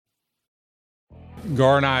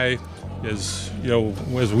Gar and I, as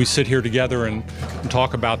we sit here together and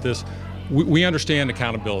talk about this, we understand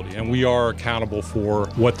accountability, and we are accountable for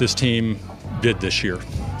what this team did this year.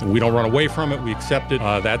 We don't run away from it. We accept it.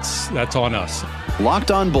 That's on us.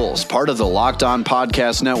 Locked On Bulls, part of the Locked On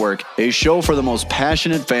Podcast Network, a show for the most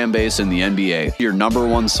passionate fan base in the NBA. Your number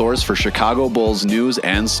one source for Chicago Bulls news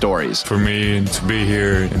and stories. For me to be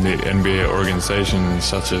here in the NBA organization, is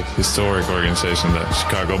such a historic organization, the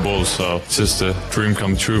Chicago Bulls, so it's just a dream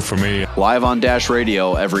come true for me. Live on Dash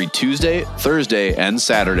Radio every Tuesday, Thursday, and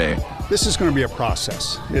Saturday. This is going to be a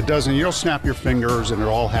process. You don't snap your fingers and it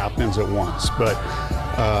all happens at once, but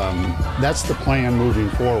that's the plan moving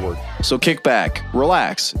forward. So kick back,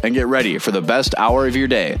 relax, and get ready for the best hour of your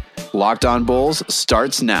day. Locked On Bulls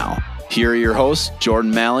starts now. Here are your hosts,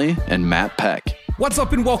 Jordan Malley and Matt Peck. What's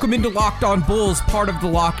up and welcome into Locked On Bulls, part of the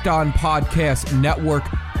Locked On Podcast Network.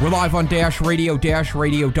 We're live on Dash Radio,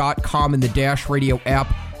 dashradio.com, and the Dash Radio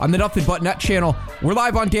app. On the Nothing But Net channel, we're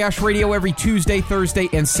live on Dash Radio every Tuesday, Thursday,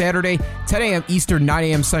 and Saturday, 10 a.m. Eastern, 9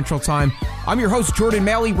 a.m. Central Time. I'm your host, Jordan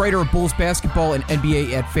Malley, writer of Bulls basketball and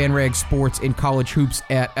NBA at FanRag Sports and college hoops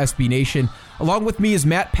at SB Nation. Along with me is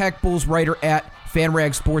Matt Peck, Bulls writer at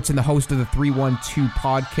FanRag Sports and the host of the 312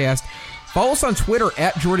 podcast. Follow us on Twitter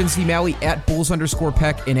at Jordan C. Malley, at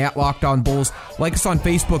Bulls_Peck, and at Locked On Bulls. Like us on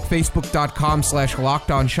Facebook,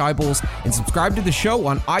 facebook.com/LockedOnShyBulls, and subscribe to the show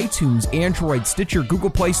on iTunes, Android, Stitcher, Google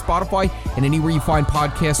Play, Spotify, and anywhere you find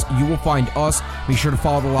podcasts, you will find us. Make sure to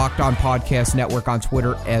follow the Locked On Podcast Network on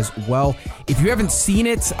Twitter as well. If you haven't seen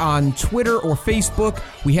it on Twitter or Facebook,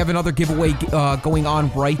 we have another giveaway going on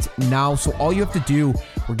right now. So all you have to do,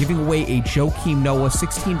 we're giving away a Joakim Noah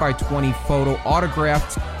 16x20 photo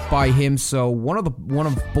autographed by him, so one of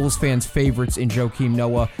Bulls fans' favorites in Joakim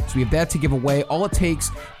Noah. So we have that to give away. All it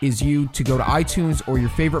takes is you to go to iTunes or your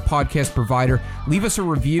favorite podcast provider, leave us a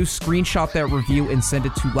review, screenshot that review, and send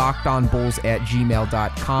it to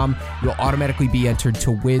lockedonbulls@gmail.com. You'll automatically be entered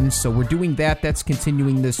to win. So we're doing that. That's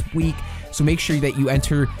continuing this week. So make sure that you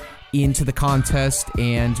enter into the contest,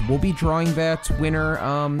 and we'll be drawing that winner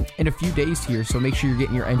in a few days here. So make sure you're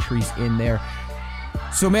getting your entries in there.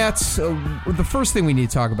 So, Matt, the first thing we need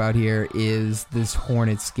to talk about here is this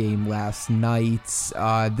Hornets game last night.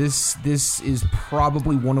 This is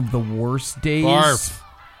probably one of the worst days.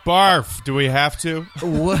 Barf. Do we have to?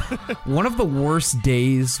 One of the worst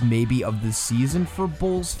days, maybe, of the season for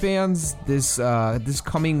Bulls fans. This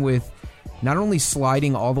coming with not only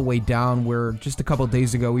sliding all the way down, where just a couple of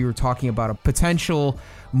days ago we were talking about a potential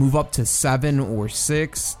move up to 7 or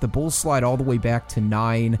 6. The Bulls slide all the way back to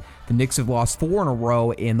 9. The Knicks have lost 4 in a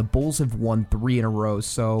row, and the Bulls have won 3 in a row.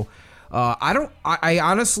 So I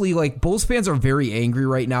honestly, Bulls fans are very angry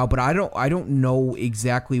right now, but I don't know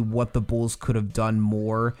exactly what the Bulls could have done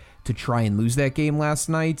more to try and lose that game last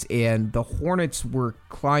night. And the Hornets were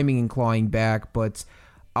climbing and clawing back, but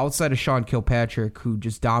outside of Sean Kilpatrick, who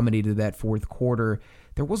just dominated that fourth quarter,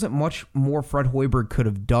 there wasn't much more Fred Hoiberg could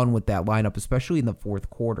have done with that lineup, especially in the fourth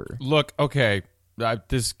quarter. Look, okay,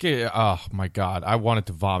 this game, oh my God, I wanted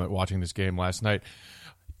to vomit watching this game last night.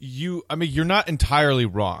 You're not entirely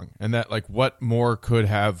wrong, and that what more could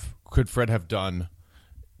Fred have done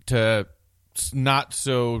to not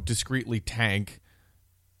so discreetly tank,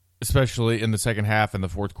 especially in the second half and the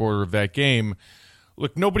fourth quarter of that game.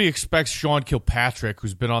 Look, nobody expects Sean Kilpatrick,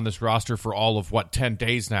 who's been on this roster for all of, 10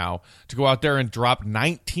 days now, to go out there and drop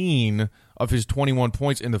 19 of his 21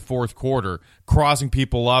 points in the fourth quarter, crossing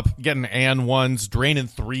people up, getting and ones, draining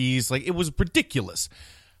threes. It was ridiculous.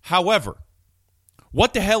 However,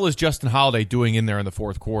 what the hell is Justin Holiday doing in there in the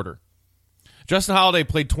fourth quarter? Justin Holiday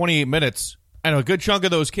played 28 minutes, and a good chunk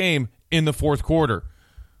of those came in the fourth quarter.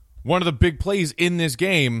 One of the big plays in this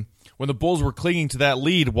game, when the Bulls were clinging to that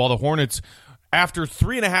lead while the Hornets, after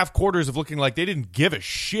 3.5 quarters of looking like they didn't give a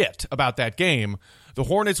shit about that game, the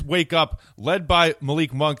Hornets wake up, led by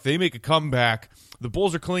Malik Monk. They make a comeback. The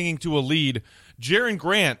Bulls are clinging to a lead. Jaren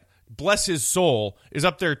Grant, bless his soul, is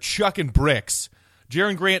up there chucking bricks.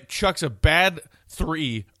 Jaren Grant chucks a bad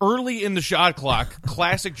 3 early in the shot clock.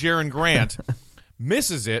 Classic Jaren Grant.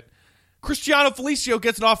 Misses it. Cristiano Felicio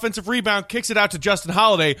gets an offensive rebound, kicks it out to Justin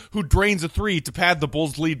Holiday, who drains a 3 to pad the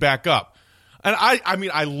Bulls' lead back up. And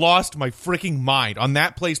I lost my freaking mind on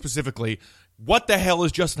that play specifically. What the hell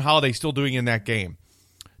is Justin Holiday still doing in that game?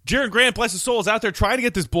 Jaren Grant, bless his soul, is out there trying to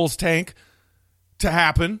get this Bulls tank to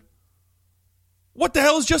happen. What the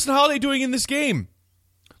hell is Justin Holiday doing in this game?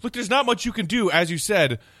 Look, there's not much you can do, as you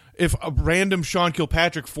said. If a random Sean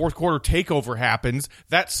Kilpatrick fourth quarter takeover happens,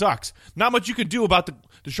 that sucks. Not much you can do about the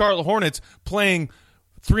Charlotte Hornets playing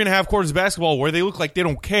 3.5 quarters of basketball where they look like they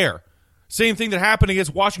don't care. Same thing that happened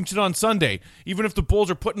against Washington on Sunday. Even if the Bulls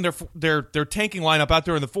are putting their tanking lineup out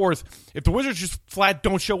there in the fourth, if the Wizards just flat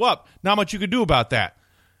don't show up, not much you can do about that.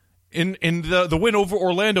 In the win over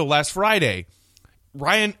Orlando last Friday,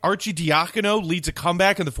 Ryan Arcidiacono leads a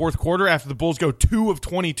comeback in the fourth quarter after the Bulls go 2 of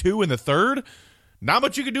 22 in the third. Not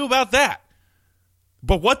much you can do about that.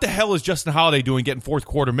 But what the hell is Justin Holiday doing getting fourth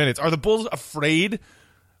quarter minutes? Are the Bulls afraid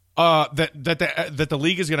that the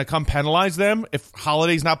league is going to come penalize them if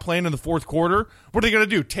Holiday's not playing in the fourth quarter? What are they going to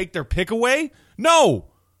do? Take their pick away? No.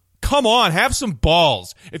 Come on, have some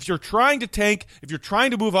balls. If you're trying to tank, if you're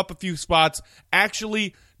trying to move up a few spots,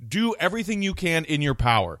 actually do everything you can in your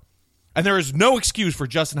power. And there is no excuse for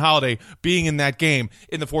Justin Holiday being in that game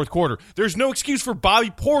in the fourth quarter. There's no excuse for Bobby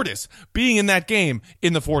Portis being in that game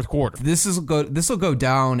in the fourth quarter. This will go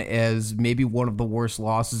down as maybe one of the worst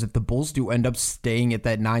losses if the Bulls do end up staying at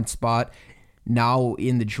that 9th spot now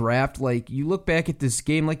in the draft. Like, you look back at this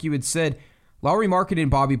game, like you had said, Lauri Markkanen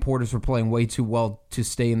and Bobby Portis were playing way too well to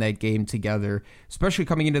stay in that game together, especially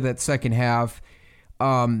coming into that second half.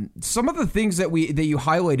 Some of the things that you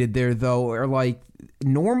highlighted there, though, are like,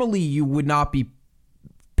 normally you would not be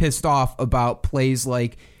pissed off about plays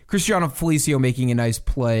like Cristiano Felicio making a nice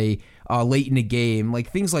play late in a game, like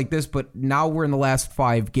things like this. But now we're in the last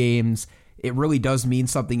 5 games. It really does mean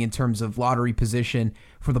something in terms of lottery position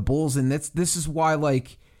for the Bulls. And this is why,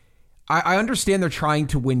 like, I understand they're trying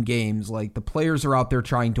to win games. Like, the players are out there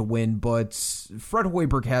trying to win, but Fred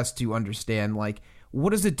Hoiberg has to understand, like,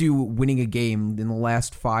 what does it do winning a game in the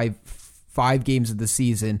last five games of the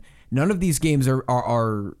season? None of these games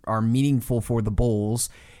are meaningful for the Bulls.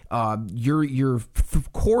 Your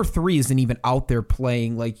core 3 isn't even out there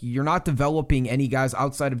playing. Like, you're not developing any guys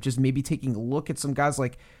outside of just maybe taking a look at some guys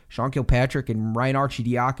like Sean Kilpatrick and Ryan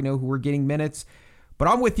Arcidiacono who were getting minutes. But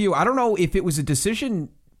I'm with you. I don't know if it was a decision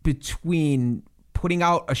between putting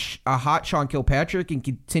out a hot Sean Kilpatrick and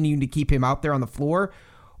continuing to keep him out there on the floor,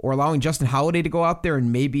 or allowing Justin Holiday to go out there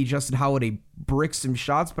and maybe Justin Holiday bricks some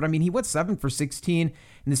shots. But, I mean, he went 7 for 16 in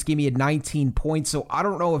this game. He had 19 points. So I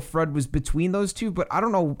don't know if Fred was between those two, but I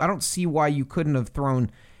don't know. I don't see why you couldn't have thrown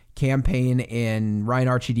Cam Payne and Ryan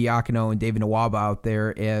Arcidiacono and David Nwaba out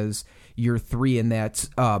there as your 3 in that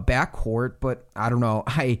backcourt. But I don't know.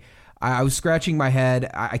 I was scratching my head.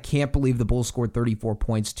 I can't believe the Bulls scored 34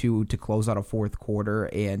 points to close out a fourth quarter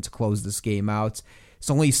and to close this game out. It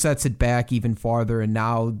only sets it back even farther, and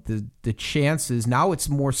now the chances, now it's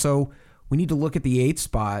more so we need to look at the 8th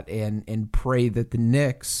spot and pray that the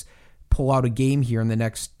Knicks pull out a game here in the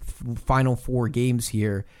next final 4 games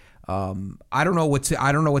here. I don't know what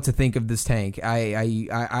to think of this tank.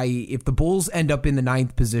 If the Bulls end up in the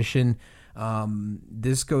 9th position,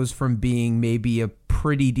 this goes from being maybe a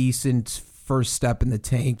pretty decent first step in the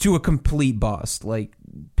tank to a complete bust. Like,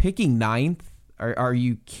 picking 9th. Are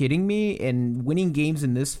you kidding me? And winning games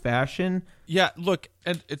in this fashion? Yeah, look,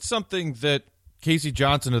 and it's something that Casey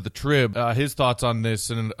Johnson of the Trib, his thoughts on this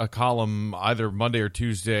in a column either Monday or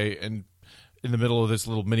Tuesday, and in the middle of this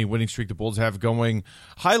little mini winning streak the Bulls have going,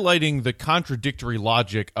 highlighting the contradictory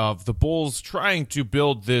logic of the Bulls trying to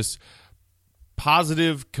build this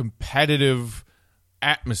positive, competitive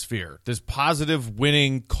atmosphere, this positive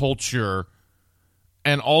winning culture,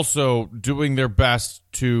 and also doing their best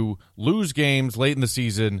to lose games late in the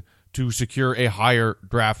season to secure a higher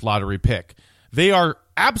draft lottery pick. They are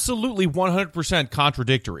absolutely 100%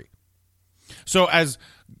 contradictory. So as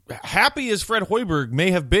happy as Fred Hoiberg may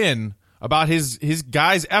have been about his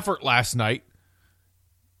guys' effort last night,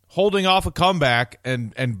 holding off a comeback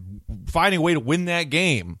and finding a way to win that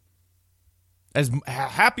game, as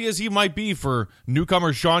happy as he might be for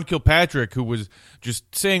newcomer Sean Kilpatrick, who was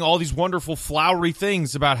just saying all these wonderful flowery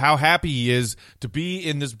things about how happy he is to be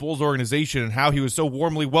in this Bulls organization and how he was so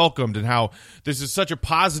warmly welcomed and how this is such a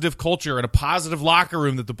positive culture and a positive locker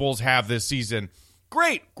room that the Bulls have this season.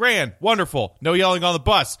 Great, grand, wonderful. No yelling on the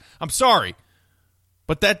bus. I'm sorry.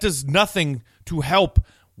 But that does nothing to help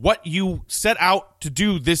what you set out to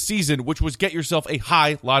do this season, which was get yourself a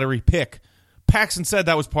high lottery pick. Paxson said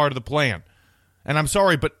that was part of the plan. And I'm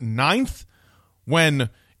sorry, but 9th, when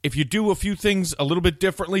if you do a few things a little bit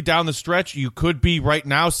differently down the stretch, you could be right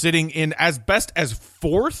now sitting in as best as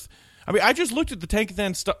 4th. I mean, I just looked at the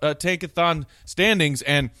Tankathon standings,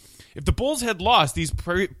 and if the Bulls had lost these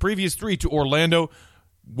previous 3 to Orlando,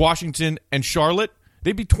 Washington, and Charlotte,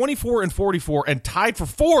 they'd be 24 and 44 and tied for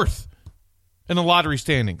 4th in the lottery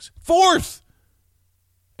standings. 4th!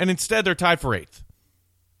 And instead, they're tied for 8th.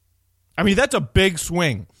 I mean, that's a big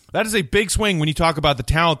swing. That is a big swing when you talk about the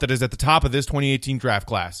talent that is at the top of this 2018 draft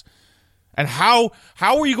class. And how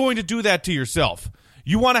are you going to do that to yourself?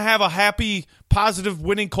 You want to have a happy, positive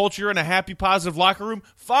winning culture and a happy, positive locker room?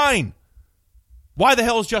 Fine. Why the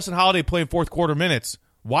hell is Justin Holiday playing fourth quarter minutes?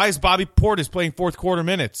 Why is Bobby Portis playing fourth quarter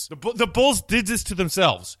minutes? The Bulls did this to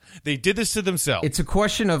themselves. They did this to themselves. It's a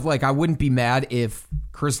question of, like, I wouldn't be mad if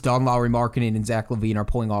Chris Dunn, Lauri Markkanen, and Zach LaVine are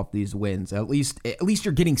pulling off these wins. At least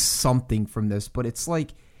you're getting something from this. But it's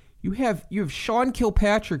like you have Sean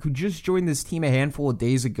Kilpatrick, who just joined this team a handful of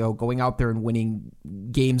days ago, going out there and winning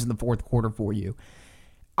games in the fourth quarter for you.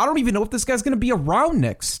 I don't even know if this guy's going to be around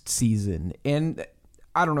next season. And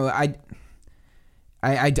I don't know.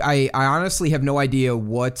 I honestly have no idea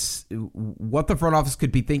what the front office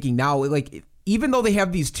could be thinking now. Like, even though they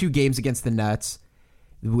have these 2 games against the Nets,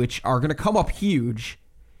 which are going to come up huge,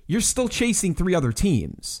 you're still chasing 3 other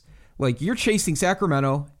teams. Like, you're chasing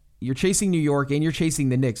Sacramento, you're chasing New York, and you're chasing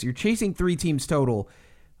the Knicks. You're chasing 3 teams total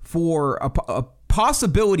for a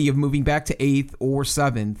possibility of moving back to 8th or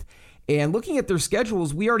 7th. And looking at their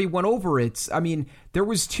schedules, we already went over it. I mean, there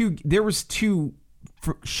was two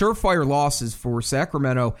surefire losses for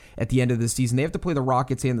Sacramento at the end of the season. They have to play the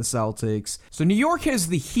Rockets and the Celtics. So New York has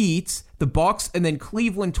the Heat, the Bucks, and then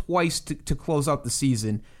Cleveland twice to close out the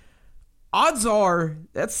season. Odds are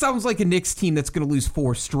that sounds like a Knicks team that's going to lose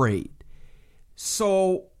 4 straight.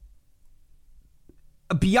 So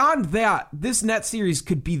beyond that, this net series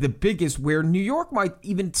could be the biggest, where New York might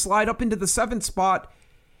even slide up into the 7th spot.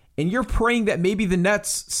 And you're praying that maybe the Nets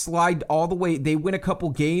slide all the way. They win a couple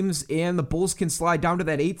games, and the Bulls can slide down to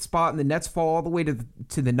that 8th spot, and the Nets fall all the way to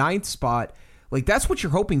the 9th spot. Like, that's what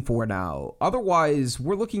you're hoping for now. Otherwise,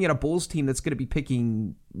 we're looking at a Bulls team that's going to be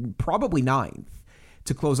picking probably 9th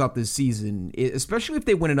to close out this season, especially if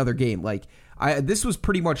they win another game. Like, this was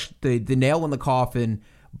pretty much the nail in the coffin.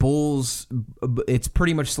 Bulls, it's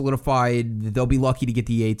pretty much solidified. They'll be lucky to get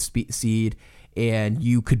the 8th seed. And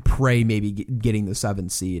you could pray maybe getting the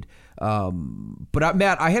 7th seed. But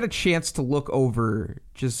Matt, I had a chance to look over,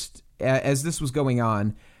 just as this was going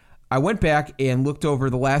on, I went back and looked over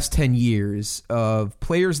the last 10 years of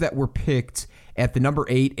players that were picked at the number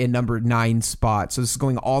 8 and number 9 spot. So this is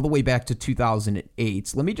going all the way back to 2008.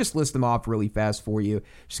 So let me just list them off really fast for you,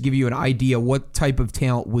 just to give you an idea what type of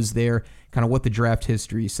talent was there, kind of what the draft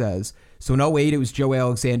history says. So in 2008, it was Joe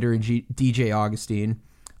Alexander and DJ Augustine.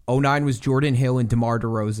 2009 was Jordan Hill and DeMar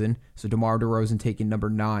DeRozan. So DeMar DeRozan taking number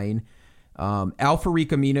 9. Al-Farouq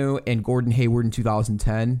Aminu and Gordon Hayward in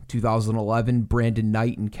 2010. 2011, Brandon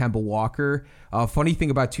Knight and Kemba Walker. Funny thing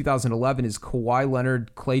about 2011 is Kawhi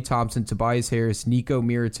Leonard, Klay Thompson, Tobias Harris, Nico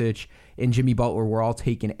Mirotic, and Jimmy Butler were all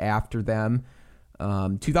taken after them.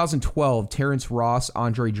 2012, Terrence Ross,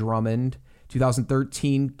 Andre Drummond.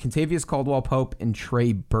 2013, Kentavious Caldwell-Pope and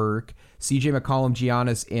Trey Burke. CJ McCollum,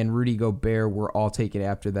 Giannis, and Rudy Gobert were all taken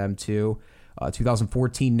after them, too.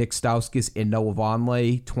 2014, Nick Stauskas and Noah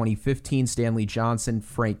Vonleh. 2015, Stanley Johnson,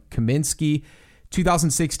 Frank Kaminsky.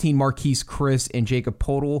 2016, Marquise Chris and Jacob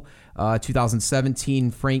Poeltl.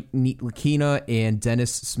 2017, Frank Ntilikina and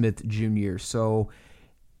Dennis Smith Jr. So,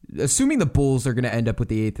 assuming the Bulls are going to end up with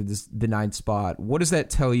the 8th or the 9th spot, what does that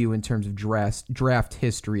tell you in terms of draft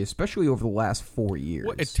history, especially over the last 4 years?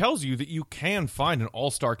 Well, it tells you that you can find an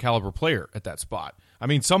all-star caliber player at that spot. I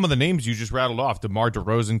mean, some of the names you just rattled off, DeMar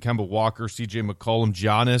DeRozan, Kemba Walker, CJ McCollum,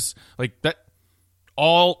 Giannis, like that,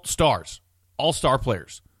 all stars, all-star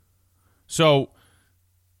players. So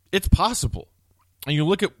it's possible. And you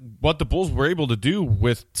look at what the Bulls were able to do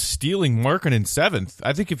with stealing Markkanen 7th.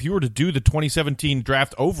 I think if you were to do the 2017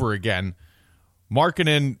 draft over again,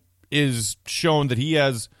 Markkanen is shown that he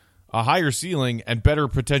has a higher ceiling and better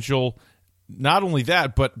potential. Not only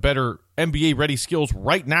that, but better NBA-ready skills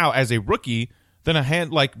right now as a rookie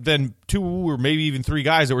than 2 or maybe even 3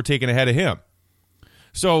 guys that were taken ahead of him.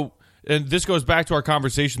 So, and this goes back to our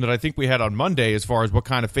conversation that I think we had on Monday as far as what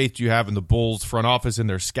kind of faith do you have in the Bulls front office and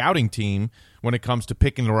their scouting team when it comes to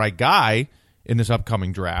picking the right guy in this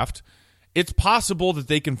upcoming draft. It's possible that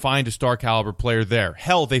they can find a star caliber player there.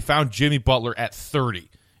 Hell, they found Jimmy Butler at 30.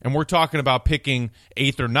 And we're talking about picking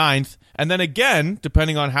 8th or 9th. And then again,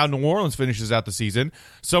 depending on how New Orleans finishes out the season,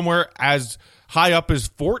 somewhere as high up as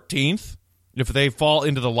 14th if they fall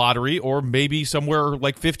into the lottery, or maybe somewhere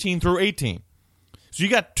like 15 through 18. So you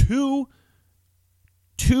got two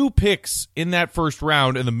picks in that first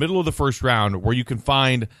round, in the middle of the first round, where you can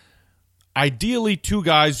find ideally 2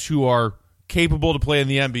 guys who are capable to play in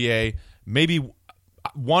the NBA, maybe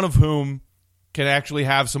one of whom can actually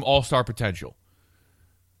have some all-star potential.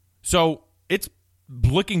 So it's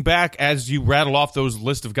looking back as you rattle off those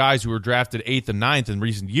list of guys who were drafted 8th and 9th in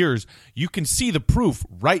recent years, you can see the proof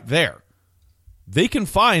right there. They can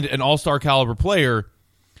find an all-star caliber player,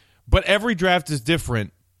 but every draft is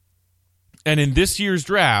different. And in this year's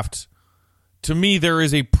draft, to me, there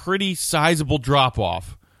is a pretty sizable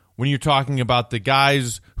drop-off when you're talking about the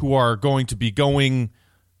guys who are going to be going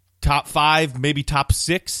top 5, maybe top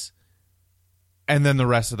 6, and then the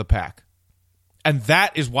rest of the pack. And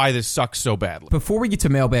that is why this sucks so badly. Before we get to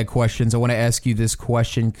mailbag questions, I want to ask you this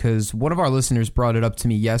question because one of our listeners brought it up to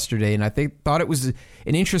me yesterday, and I thought it was an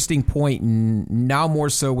interesting point, and now more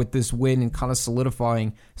so with this win and kind of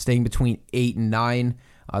solidifying, staying between 8 and 9.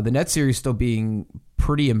 The net series still being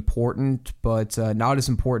pretty important, but not as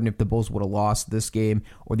important if the Bulls would have lost this game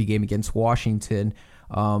or the game against Washington.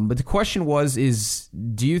 But the question is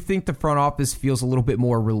do you think the front office feels a little bit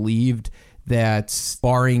more relieved that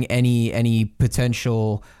barring any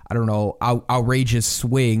potential, outrageous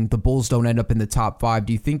swing, the Bulls don't end up in the top 5?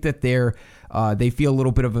 Do you think that they feel a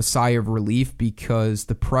little bit of a sigh of relief because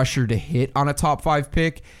the pressure to hit on a top 5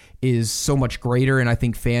 pick is so much greater, and I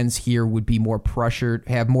think fans here would be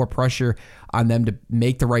have more pressure on them to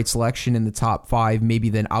make the right selection in the top 5, maybe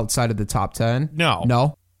than outside of the top 10?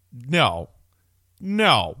 No.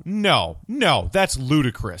 That's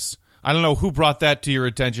ludicrous. I don't know who brought that to your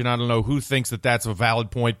attention. I don't know who thinks that that's a valid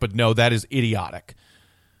point, but no, that is idiotic.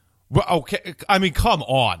 Well, okay, I mean, come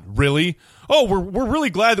on, really? Oh, we're really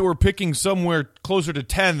glad that we're picking somewhere closer to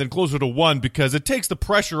 10 than closer to 1 because it takes the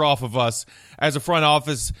pressure off of us as a front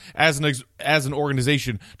office, as an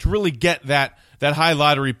organization, to really get that high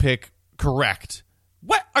lottery pick correct.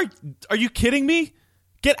 What? Are you kidding me?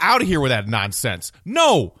 Get out of here with that nonsense.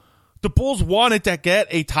 No. The Bulls wanted to get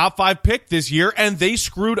a top 5 pick this year, and they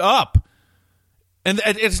screwed up. And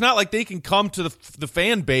it's not like they can come to the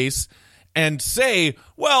fan base and say,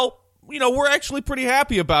 well, we're actually pretty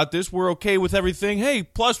happy about this. We're okay with everything. Hey,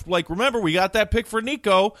 plus, remember, we got that pick for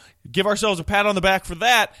Nico. Give ourselves a pat on the back for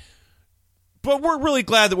that. But we're really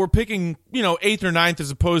glad that we're picking, 8th or 9th as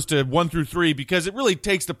opposed to 1 through 3 because it really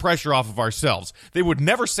takes the pressure off of ourselves. They would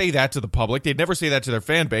never say that to the public. They'd never say that to their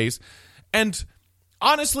fan base. And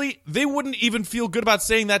honestly, they wouldn't even feel good about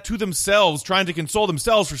saying that to themselves, trying to console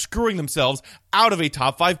themselves for screwing themselves out of a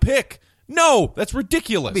top 5 pick. No, that's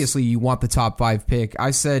ridiculous. Obviously, you want the top 5 pick.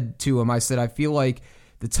 I said to him, I feel like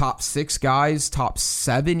the top 6 guys, top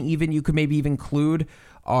 7 even, you could maybe even include,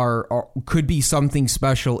 could be something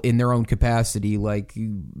special in their own capacity.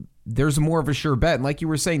 There's more of a sure bet. And like you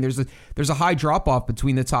were saying, there's a high drop-off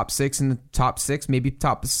between the top 6 and the top 6, maybe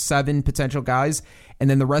top 7 potential guys, and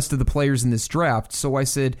then the rest of the players in this draft. So I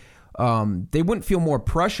said they wouldn't feel more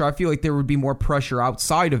pressure. I feel like there would be more pressure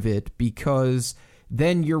outside of it because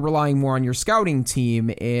then you're relying more on your scouting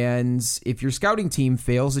team. And if your scouting team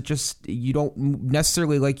fails, you don't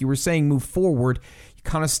necessarily, like you were saying, move forward. You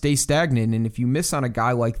kind of stay stagnant. And if you miss on a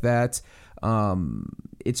guy like that,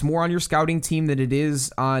 it's more on your scouting team than it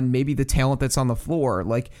is on maybe the talent that's on the floor.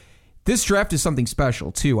 This draft is something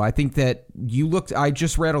special too. I think that I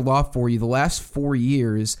just rattled off for you the last 4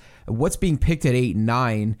 years, what's being picked at 8 and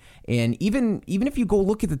 9. And even if you go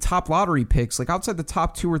look at the top lottery picks, outside the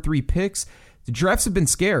top 2 or 3 picks, the drafts have been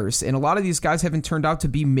scarce, and a lot of these guys haven't turned out to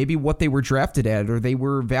be maybe what they were drafted at, or they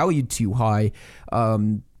were valued too high.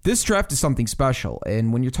 This draft is something special,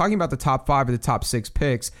 and when you're talking about the top 5 or the top 6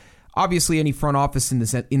 picks, obviously any front office in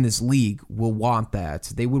this league will want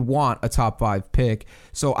that. They would want a top 5 pick.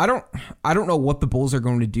 So I don't know what the Bulls are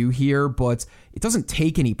going to do here, but it doesn't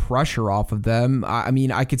take any pressure off of them. I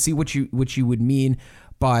mean, I could see what you would mean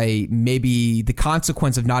by maybe the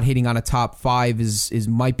consequence of not hitting on a top 5 is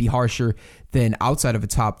might be harsher than outside of a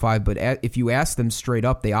top 5. But if you ask them straight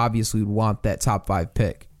up, they obviously would want that top 5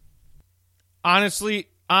 pick. Honestly,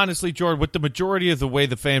 Jordan, with the majority of the way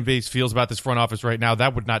the fan base feels about this front office right now,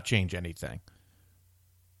 that would not change anything.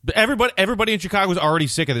 Everybody in Chicago is already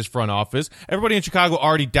sick of this front office. Everybody in Chicago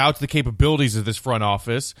already doubts the capabilities of this front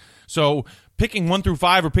office. So picking 1 through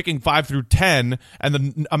 5 or picking 5 through 10 and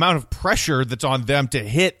the amount of pressure that's on them to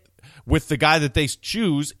hit with the guy that they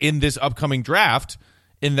choose in this upcoming draft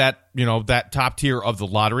in that, that top tier of the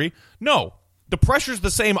lottery. No, the pressure's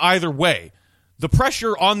the same either way. The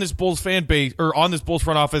pressure on this Bulls fan base, or on this Bulls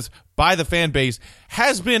front office by the fan base,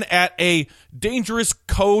 has been at a dangerous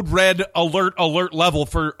code red alert level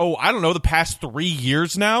for, the past 3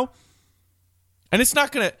 years now. And it's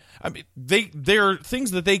not going to, there are things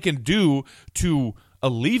that they can do to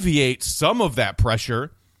alleviate some of that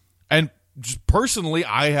pressure. And just personally,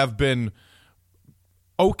 I have been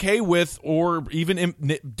okay with, or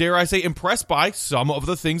even, dare I say, impressed by some of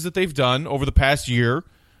the things that they've done over the past year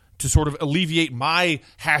to sort of alleviate my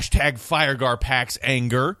 #FireGarPax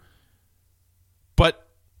anger. But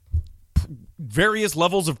various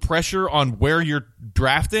levels of pressure on where you're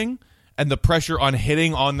drafting and the pressure on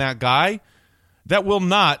hitting on that guy, that will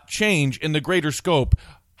not change in the greater scope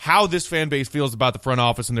how this fan base feels about the front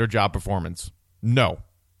office and their job performance. No.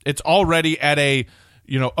 It's already at a,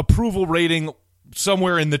 approval rating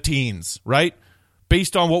somewhere in the teens, right?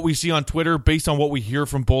 Based on what we see on Twitter, based on what we hear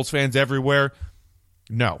from Bulls fans everywhere.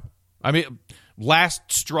 No. I mean,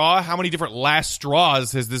 last straw, how many different last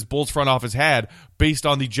straws has this Bulls front office had based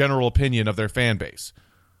on the general opinion of their fan base?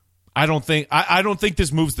 I don't think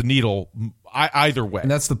this moves the needle either way. And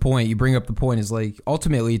that's the point. You bring up the point is like,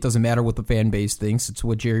 ultimately, it doesn't matter what the fan base thinks. It's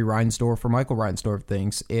what Jerry Reinsdorf or Michael Reinsdorf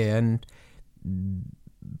thinks. And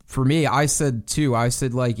for me, I said,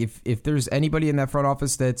 like, if there's anybody in that front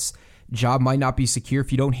office that's job might not be secure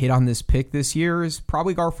if you don't hit on this pick this year, is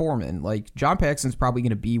probably Gar Forman. Like, John Paxson's probably going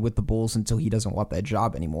to be with the Bulls until he doesn't want that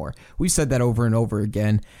job anymore. We've said that over and over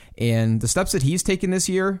again, and the steps that he's taken this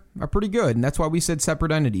year are pretty good, and that's why we said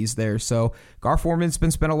separate entities there. So Gar Forman's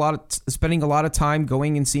been spending a lot of time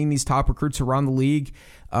going and seeing these top recruits around the league.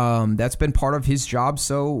 That's been part of his job,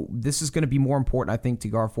 so this is going to be more important, I think, to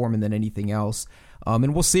Gar Forman than anything else.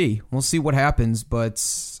 And we'll see what happens,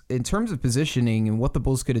 but in terms of positioning and what the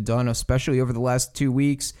Bulls could have done, especially over the last 2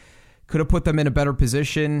 weeks, could have put them in a better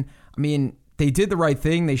position. I mean, they did the right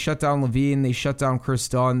thing. They shut down LaVine. They shut down Chris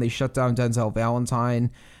Dunn. They shut down Denzel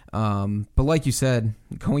Valentine. But like you said,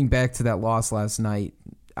 going back to that loss last night,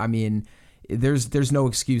 I mean, there's no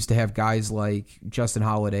excuse to have guys like Justin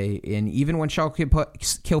Holiday. And even when Shal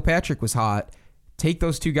Kilpatrick was hot, take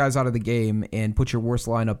those two guys out of the game and put your worst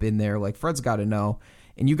lineup in there. Like, Fred's got to know.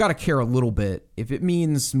 And you got to care a little bit. If it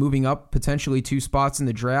means moving up potentially 2 spots in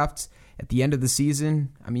the draft at the end of the season,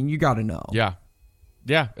 I mean, you got to know. Yeah.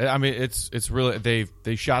 I mean, it's really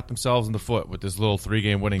they shot themselves in the foot with this little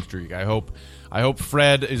 3-game winning streak. I hope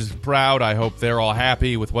Fred is proud. I hope they're all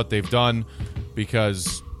happy with what they've done,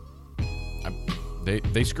 because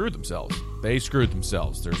they screwed themselves. They screwed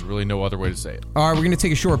themselves. There's really no other way to say it. All right, we're going to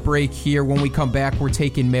take a short break here. When we come back, we're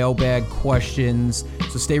taking mailbag questions.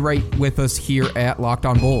 So stay right with us here at Locked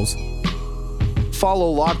On Bulls. Follow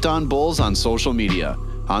Locked On Bulls on social media.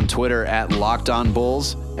 On Twitter at Locked On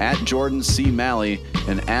Bulls, at Jordan C. Malley,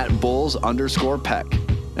 and at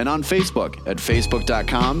Bulls_Peck. And on Facebook at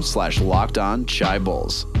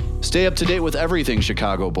Facebook.com/LockedOnChiBulls. Stay up to date with everything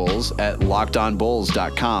Chicago Bulls at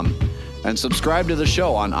LockedOnBulls.com. And subscribe to the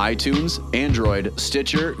show on iTunes, Android,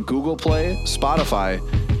 Stitcher, Google Play, Spotify,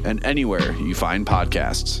 and anywhere you find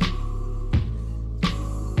podcasts.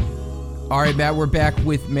 All right, Matt, we're back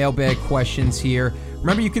with mailbag questions here.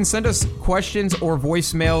 Remember, you can send us questions or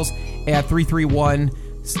voicemails at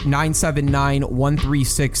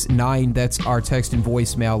 331-979-1369. That's our text and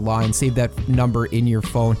voicemail line. Save that number in your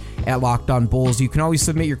phone at Locked On Bulls. You can always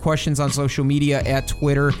submit your questions on social media at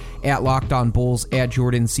Twitter, at Locked On Bulls, at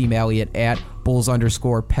Jordan C. Malley, at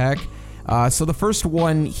Bulls_Peck. So the first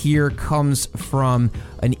one here comes from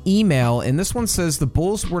an email, and this one says the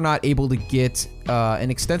Bulls were not able to get an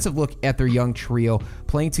extensive look at their young trio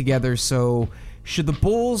playing together, so should the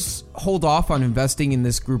Bulls hold off on investing in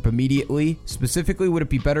this group immediately? Specifically, would it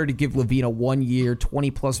be better to give LaVine a 1-year,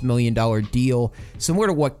 $20+ million deal, similar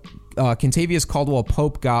to what Kentavious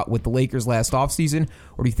Caldwell-Pope got with the Lakers last offseason?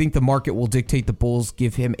 Or do you think the market will dictate the Bulls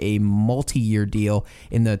give him a multi-year deal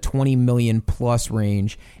in the $20 million+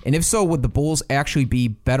 range? And if so, would the Bulls actually be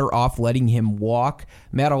better off letting him walk?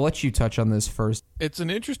 Matt, I'll let you touch on this first. It's an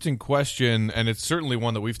interesting question, and it's certainly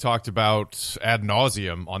one that we've talked about ad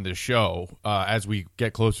nauseum on this show as we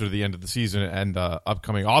get closer to the end of the season and the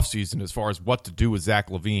upcoming offseason, as far as what to do with Zach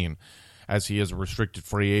LaVine, as he is a restricted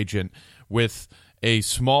free agent with a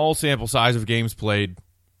small sample size of games played,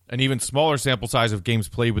 an even smaller sample size of games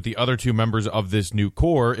played with the other two members of this new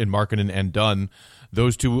core in Markkanen and Dunn.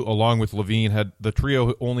 Those two, along with LaVine, had the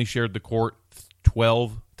trio only shared the court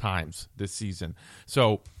 12 times this season.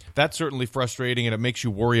 So that's certainly frustrating, and it makes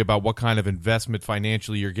you worry about what kind of investment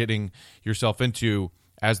financially you're getting yourself into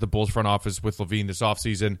as the Bulls front office with LaVine this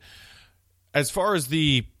offseason. As far as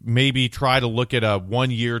the maybe try to look at a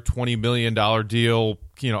 1-year, $20 million deal,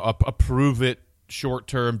 approve it,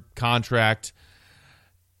 short-term contract,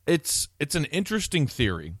 it's an interesting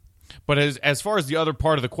theory. But as far as the other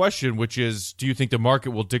part of the question, which is, do you think the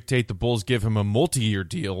market will dictate the Bulls give him a multi-year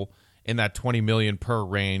deal in that $20 million per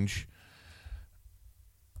range?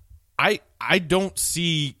 I don't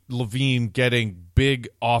see LaVine getting big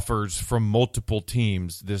offers from multiple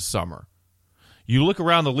teams this summer. You look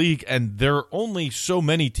around the league, and there are only so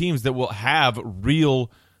many teams that will have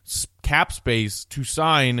real cap space to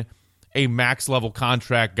sign a max-level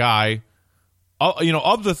contract guy.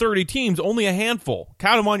 Of the 30 teams, only a handful.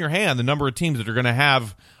 Count them on your hand, the number of teams that are going to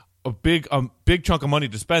have a big chunk of money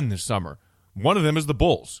to spend this summer. One of them is the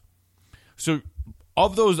Bulls. So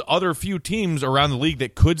of those other few teams around the league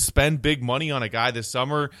that could spend big money on a guy this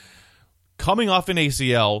summer, coming off an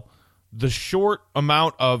ACL, the short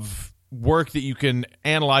amount of work that you can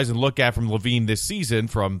analyze and look at from LaVine this season,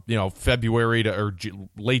 from February to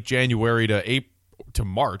late January to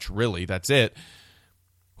March, really. That's it.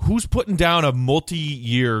 Who's putting down a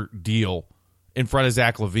multi-year deal in front of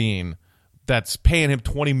Zach LaVine that's paying him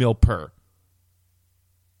 $20 million per?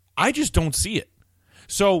 I just don't see it.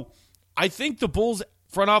 So I think the Bulls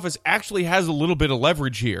front office actually has a little bit of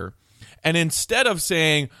leverage here. And instead of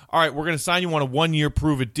saying, all right, we're going to sign you on a 1-year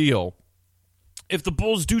prove-it deal, if the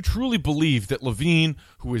Bulls do truly believe that LaVine,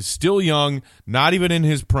 who is still young, not even in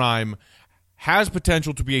his prime, has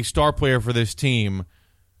potential to be a star player for this team,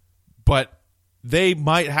 but they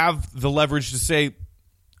might have the leverage to say,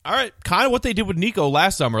 all right, kind of what they did with Nico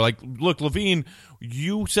last summer. Like, look, LaVine,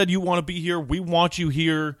 you said you want to be here. We want you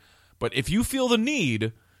here. But if you feel the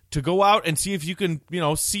need to go out and see if you can,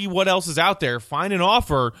 see what else is out there, find an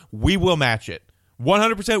offer, we will match it.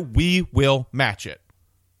 100% we will match it.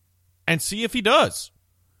 And see if he does.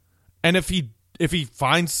 And if he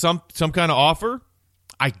finds some kind of offer,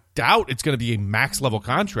 I doubt it's going to be a max level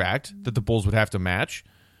contract that the Bulls would have to match.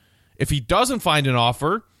 If he doesn't find an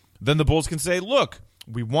offer, then the Bulls can say, look,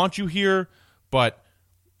 we want you here, but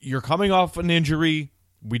you're coming off an injury.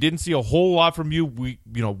 We didn't see a whole lot from you. We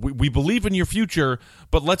believe in your future,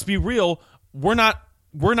 but let's be real. We're not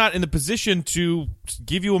in the position to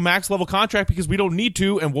give you a max level contract because we don't need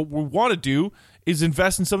to. And what we want to do is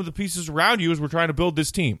invest in some of the pieces around you as we're trying to build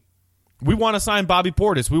this team. We want to sign Bobby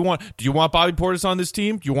Portis. Do you want Bobby Portis on this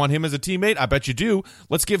team? Do you want him as a teammate? I bet you do.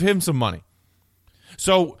 Let's give him some money.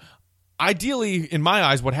 So ideally, in my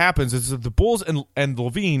eyes, what happens is that the Bulls and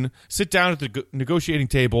LaVine sit down at the negotiating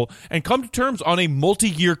table and come to terms on a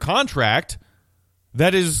multi-year contract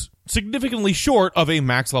that is significantly short of a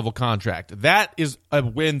max-level contract. That is a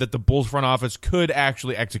win that the Bulls front office could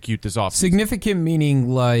actually execute this offseason. Significant meaning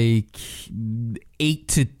like 8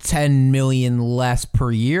 to 10 million less per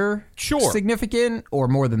year? Sure. Significant or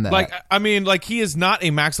more than that? He is not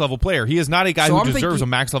a max-level player. He is not a guy who deserves a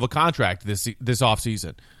max-level contract this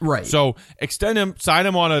offseason. Right. So extend him, sign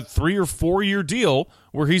him on a 3 or 4 year deal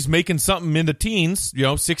where he's making something in the teens,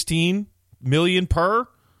 $16 million per.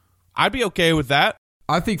 I'd be okay with that.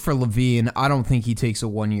 I think for LaVine, I don't think he takes a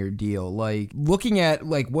 1-year deal. Like, looking at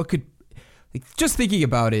what could, just thinking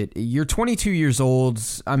about it, you're 22 years old.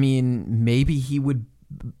 I mean, maybe he would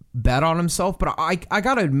bet on himself, but I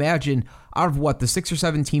gotta imagine out of the 6 or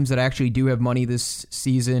 7 teams that actually do have money this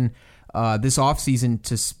season, this offseason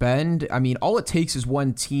to spend. I mean, all it takes is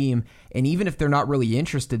one team, and even if they're not really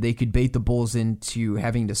interested, they could bait the Bulls into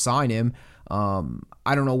having to sign him.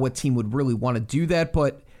 I don't know what team would really want to do that,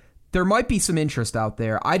 but there might be some interest out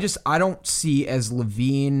there. I don't see as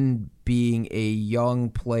LaVine being a young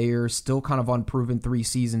player, still kind of unproven 3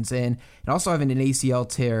 seasons in, and also having an ACL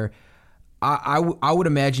tear. I would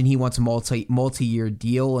imagine he wants a multi-year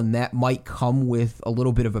deal, and that might come with a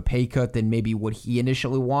little bit of a pay cut than maybe what he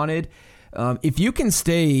initially wanted. If you can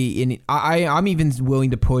stay in, I'm even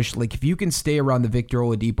willing to push, if you can stay around the Victor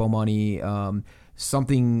Oladipo money,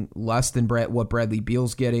 something less than what Bradley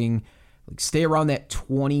Beal's getting, stay around that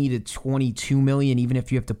 20 to 22 million, even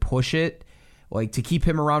if you have to push it, to keep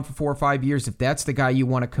him around for 4 or 5 years. If that's the guy you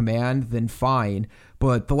want to command, then fine.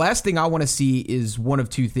 But the last thing I want to see is one of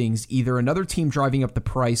two things: either another team driving up the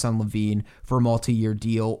price on LaVine for a multi-year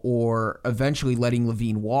deal, or eventually letting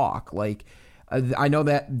LaVine walk. I know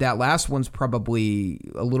that last one's probably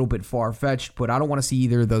a little bit far-fetched, but I don't want to see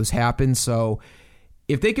either of those happen. So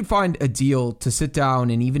if they could find a deal to sit down,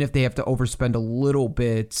 and even if they have to overspend a little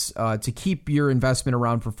bit to keep your investment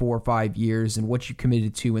around for 4 or 5 years and what you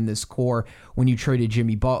committed to in this core when you traded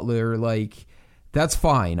Jimmy Butler, that's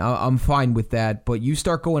fine. I'm fine with that. But you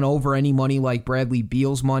start going over any money like Bradley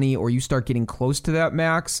Beal's money, or you start getting close to that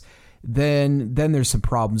max, then there's some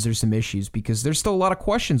problems. There's some issues, because there's still a lot of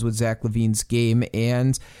questions with Zach LaVine's game,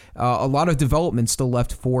 and a lot of development still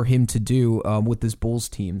left for him to do with this Bulls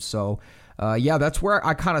team. So that's where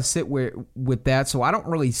I kind of sit with that. So I don't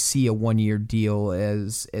really see a 1-year deal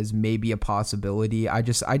as maybe a possibility. I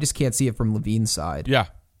just can't see it from LaVine's side. Yeah.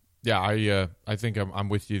 I think I'm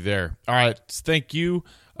with you there. All right, thank you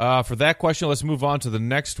for that question. Let's move on to the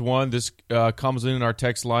next one. This comes in our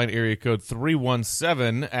text line. Area code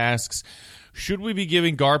 317 asks, should we be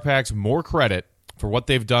giving Garpax more credit for what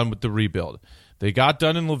they've done with the rebuild? They got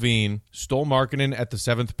done in LaVine, stole Markkanen at the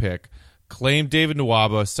 7th pick, claimed David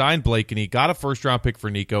Nwaba, signed Blakeney, got a first-round pick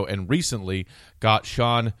for Nico, and recently got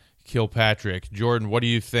Sean Kilpatrick. Jordan, what do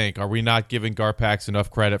you think? Are we not giving Garpax enough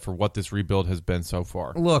credit for what this rebuild has been so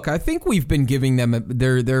far? Look, I think we've been giving them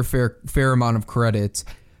their fair amount of credit,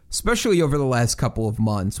 especially over the last couple of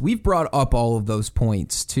months. We've brought up all of those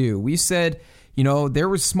points, too. We said, there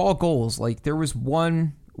was small goals. There was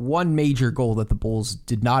one one major goal that the Bulls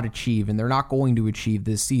did not achieve, and they're not going to achieve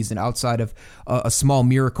this season outside of a small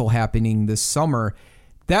miracle happening this summer.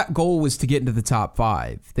 That goal was to get into the top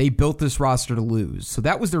 5. They built this roster to lose. So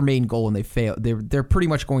that was their main goal, and they failed. They're pretty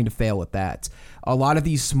much going to fail at that. A lot of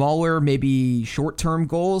these smaller, maybe short-term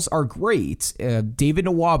goals are great. David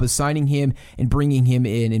Nawab is signing him and bringing him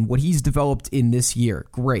in, and what he's developed in this year,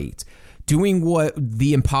 great. Doing what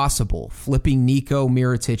the impossible, flipping Nico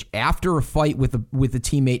Mirotic after a fight with a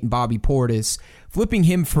teammate in Bobby Portis, flipping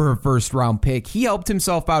him for a first-round pick. He helped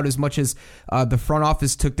himself out as much as the front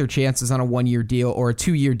office took their chances on a 1-year deal or a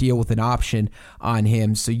 2-year deal with an option on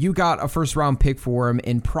him. So you got a first-round pick for him,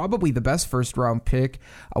 and probably the best first-round pick,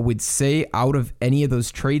 I would say, out of any of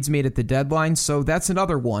those trades made at the deadline. So that's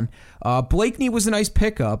another one. Blakeney was a nice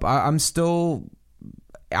pickup. I'm still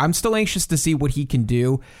anxious to see what he can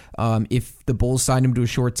do. If the Bulls signed him to a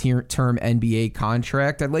short-term NBA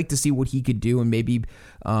contract, I'd like to see what he could do and maybe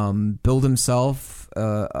build himself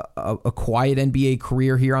a quiet NBA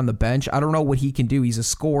career here on the bench. I don't know what he can do. He's a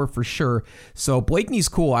scorer for sure. So Blakeney's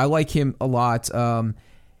cool. I like him a lot.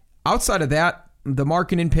 Outside of that, the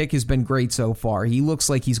Markkanen pick has been great so far. He looks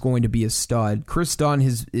like he's going to be a stud. Chris Dunn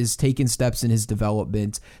is taking steps in his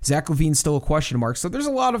development. Zach LaVine's still a question mark. So there's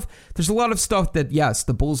a lot of stuff that, yes,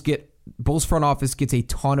 the Bulls front office gets a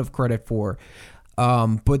ton of credit for.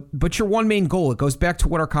 But your one main goal, it goes back to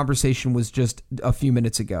what our conversation was just a few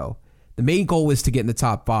minutes ago. The main goal was to get in the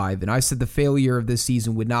top 5, and I said the failure of this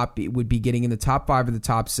season would be getting in the top 5 or the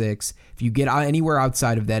top 6. If you get anywhere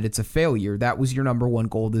outside of that, it's a failure. That was your number one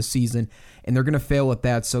goal this season, and they're going to fail at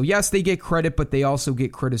that. So yes, they get credit, but they also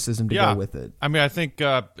get criticism to go with it. I mean, I think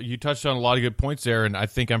you touched on a lot of good points there, and I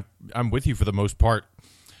think I'm with you for the most part.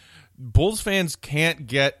 Bulls fans can't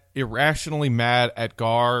get irrationally mad at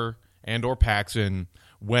Gar and or Paxson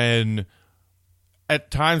when at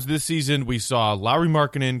times this season we saw Lauri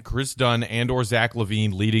Markkanen, Chris Dunn, and or Zach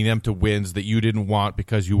LaVine leading them to wins that you didn't want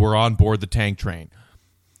because you were on board the tank train.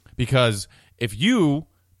 Because if you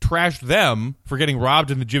trashed them for getting robbed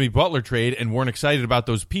in the Jimmy Butler trade and weren't excited about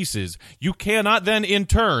those pieces, you cannot then in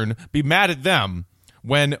turn be mad at them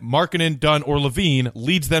when Markkanen, Dunn, or LaVine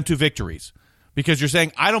leads them to victories. Because you're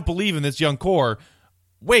saying, I don't believe in this young core.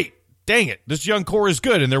 Wait, dang it, this young core is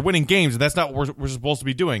good and they're winning games and that's not what we're supposed to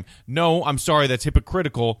be doing. No, I'm sorry, that's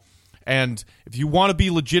hypocritical. And if you want to be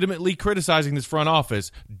legitimately criticizing this front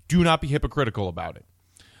office, do not be hypocritical about it.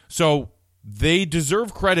 So they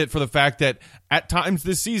deserve credit for the fact that at times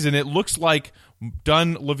this season, it looks like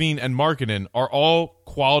Dunn, LaVine, and Markkanen are all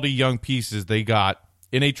quality young pieces they got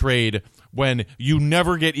in a trade when you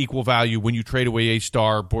never get equal value when you trade away a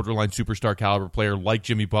star, borderline superstar caliber player like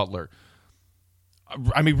Jimmy Butler.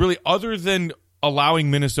 I mean, really, other than allowing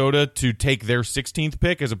Minnesota to take their 16th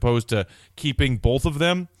pick as opposed to keeping both of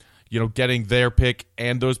them, getting their pick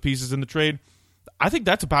and those pieces in the trade, I think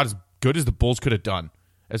that's about as good as the Bulls could have done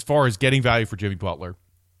as far as getting value for Jimmy Butler.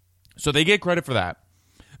 So they get credit for that.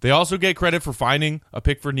 They also get credit for finding a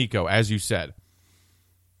pick for Nico, as you said.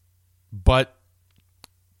 But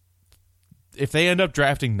if they end up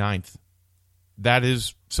drafting 9th, that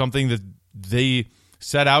is something that they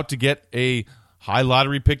set out to get a high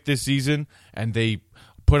lottery pick this season, and they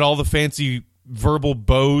put all the fancy verbal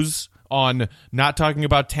bows on not talking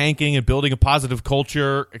about tanking and building a positive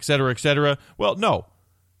culture, et cetera, et cetera. Well, no.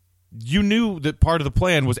 You knew that part of the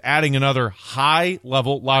plan was adding another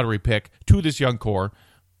high-level lottery pick to this young core,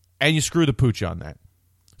 and you screw the pooch on that.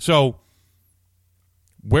 So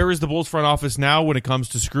where is the Bulls front office now when it comes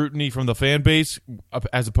to scrutiny from the fan base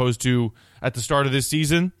as opposed to at the start of this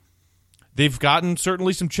season? They've gotten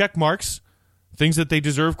certainly some check marks, things that they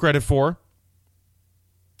deserve credit for,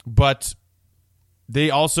 but they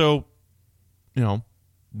also,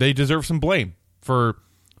 they deserve some blame for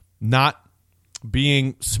not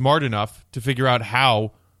being smart enough to figure out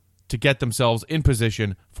how to get themselves in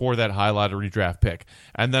position for that high lottery draft pick.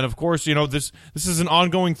 And then, of course, this is an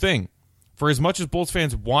ongoing thing. For as much as Bulls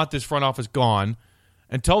fans want this front office gone,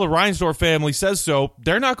 until the Reinsdorf family says so,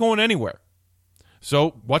 they're not going anywhere.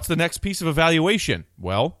 So what's the next piece of evaluation?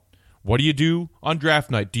 Well, what do you do on draft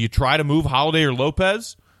night? Do you try to move Holiday or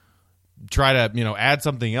Lopez? Try to, add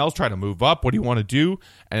something else? Try to move up? What do you want to do?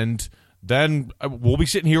 And then we'll be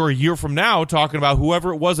sitting here a year from now talking about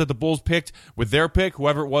whoever it was that the Bulls picked with their pick,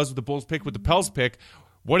 whoever it was that the Bulls picked with the Pels pick.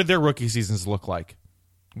 What did their rookie seasons look like?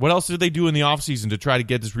 What else did they do in the offseason to try to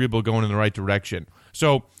get this rebuild going in the right direction?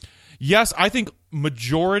 So, yes, I think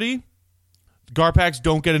majority Garpax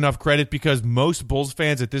don't get enough credit because most Bulls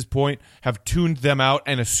fans at this point have tuned them out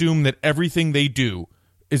and assume that everything they do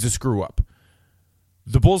is a screw-up.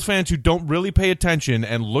 The Bulls fans who don't really pay attention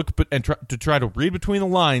and look and try to read between the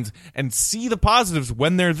lines and see the positives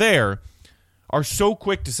when they're there are so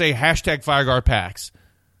quick to say #FireGuardPax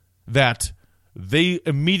that they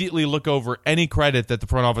immediately look over any credit that the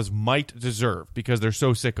front office might deserve because they're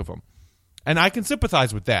so sick of them. And I can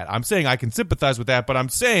sympathize with that. I'm saying I can sympathize with that, but I'm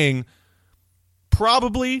saying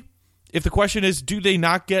probably if the question is, do they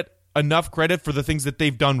not get enough credit for the things that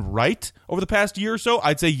they've done right over the past year or so,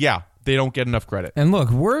 I'd say, yeah, they don't get enough credit. And look,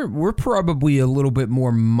 we're probably a little bit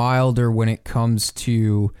more milder when it comes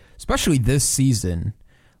to, especially this season,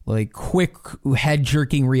 like quick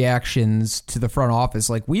head-jerking reactions to the front office.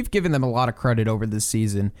 Like, we've given them a lot of credit over this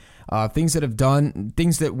season. Things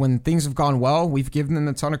that when things have gone well, we've given them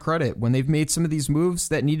a ton of credit. When they've made some of these moves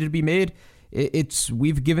that needed to be made,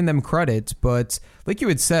 we've given them credit. But like you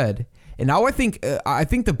had said, and now I think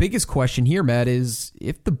the biggest question here, Matt, is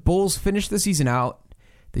if the Bulls finish the season out,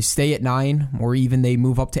 they stay at 9, or even they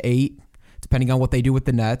move up to 8, depending on what they do with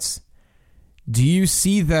the Nets. Do you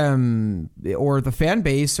see them or the fan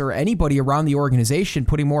base or anybody around the organization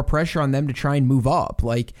putting more pressure on them to try and move up?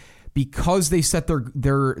 Like, because they set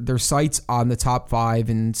their sights on the top 5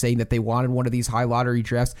 and saying that they wanted one of these high lottery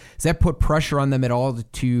drafts, does that put pressure on them at all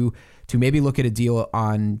to maybe look at a deal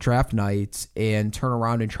on draft night and turn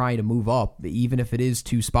around and try to move up, even if it is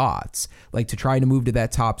 2 spots, like to try to move to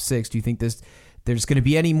that top 6? Do you think there's going to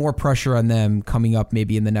be any more pressure on them coming up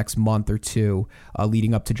maybe in the next month or two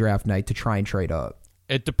leading up to draft night to try and trade up?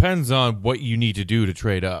 It depends on what you need to do to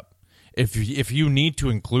trade up. If you need to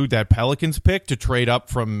include that Pelicans pick to trade up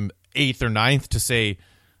from 8th or 9th to, say,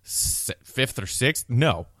 5th or 6th,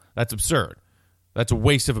 no, that's absurd. That's a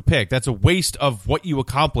waste of a pick. That's a waste of what you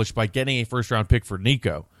accomplished by getting a first-round pick for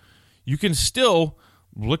Nico. You can still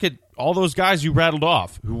look at all those guys you rattled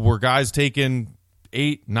off who were guys taken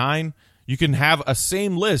 8, 9. You can have a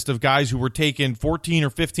same list of guys who were taken 14 or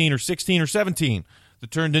 15 or 16 or 17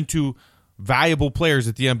 that turned into valuable players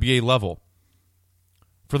at the NBA level.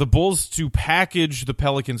 For the Bulls to package the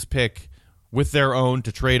Pelicans pick with their own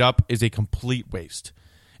to trade up is a complete waste.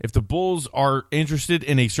 If the Bulls are interested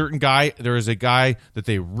in a certain guy, there is a guy that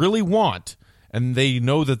they really want, and they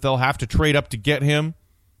know that they'll have to trade up to get him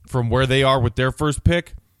from where they are with their first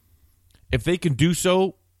pick. If they can do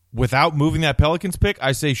so without moving that Pelicans pick,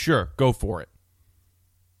 I say sure, go for it.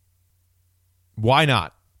 Why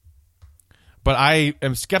not? But I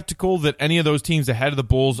am skeptical that any of those teams ahead of the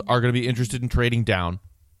Bulls are going to be interested in trading down.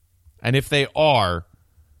 And if they are,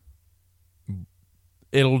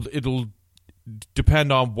 it'll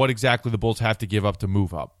depend on what exactly the Bulls have to give up to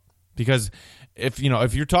move up. Because if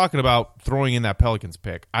you're talking about throwing in that Pelicans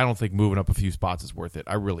pick, I don't think moving up a few spots is worth it.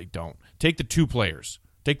 I really don't. Take the 2 players.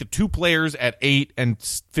 Take the 2 players at 8 and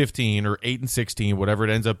 15 or 8 and 16, whatever it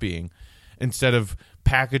ends up being, instead of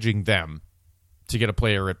packaging them to get a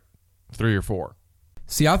player at 3 or 4.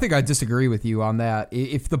 See, I think I disagree with you on that.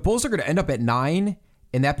 If the Bulls are going to end up at 9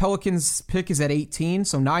 and that Pelicans pick is at 18,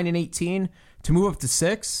 so 9 and 18 to move up to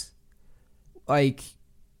 6, like,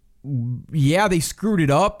 yeah, they screwed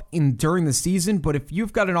it up during the season, but if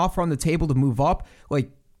you've got an offer on the table to move up,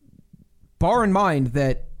 like, bar in mind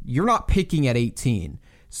that you're not picking at 18.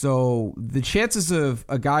 So the chances of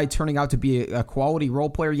a guy turning out to be a quality role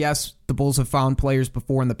player, yes, the Bulls have found players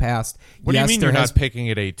before in the past. What do you mean you're not picking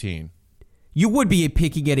at 18? You would be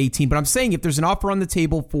picking at 18, but I'm saying if there's an offer on the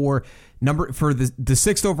table for the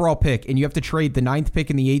 6th overall pick and you have to trade the 9th pick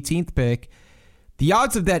and the 18th pick, the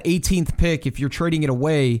odds of that 18th pick, if you're trading it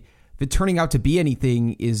away, if it turning out to be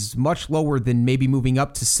anything, is much lower than maybe moving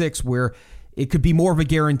up to 6, where it could be more of a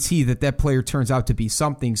guarantee that player turns out to be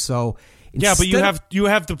something. So yeah, but you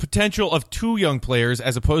have the potential of 2 young players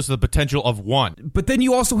as opposed to the potential of 1. But then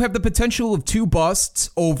you also have the potential of 2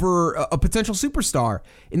 busts over a potential superstar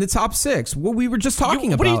in the top 6. What we were just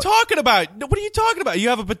talking about. What are you talking about? What are you talking about? You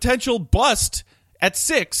have a potential bust at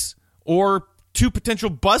 6 or 2 potential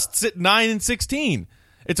busts at 9 and 16.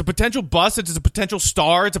 It's a potential bust. It's a potential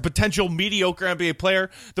star. It's a potential mediocre NBA player.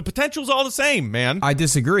 The potential's all the same, man. I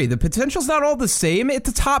disagree. The potential's not all the same. At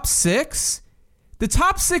the top 6, the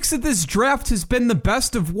top 6 of this draft has been the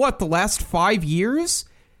best of the last 5 years?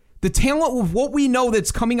 The talent of what we know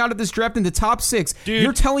that's coming out of this draft in the top 6. Dude.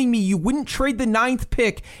 You're telling me you wouldn't trade the 9th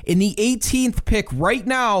pick and the 18th pick right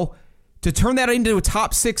now to turn that into a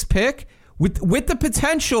top 6 pick? With the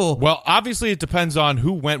potential. Well, obviously it depends on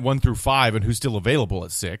who went 1 through 5 and who's still available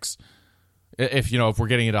at 6. If we're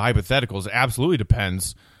getting into hypotheticals, it absolutely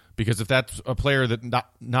depends. Because if that's a player that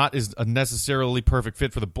not is a necessarily perfect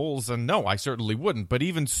fit for the Bulls, then no, I certainly wouldn't. But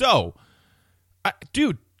even so,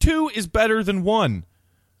 2 is better than 1.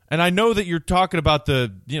 And I know that you're talking about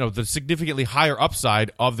the significantly higher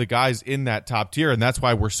upside of the guys in that top tier, and that's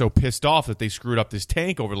why we're so pissed off that they screwed up this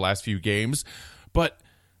tank over the last few games. But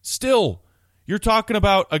still, you're talking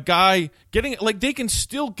about a guy getting, like, they can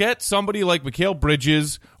still get somebody like Mikal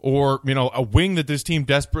Bridges or, a wing that this team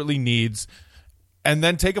desperately needs, and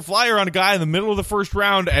then take a flyer on a guy in the middle of the first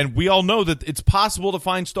round, and we all know that it's possible to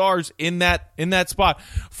find stars in that spot.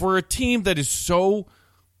 For a team that is so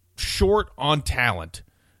short on talent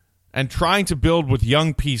and trying to build with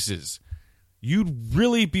young pieces, you'd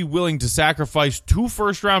really be willing to sacrifice 2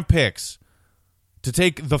 first-round picks to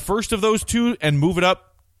take the first of those 2 and move it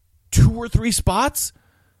up 2 or 3 spots?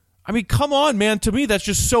 I mean, come on, man. To me, that's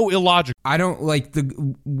just so illogical. I don't like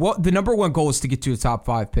the number one goal is to get to a top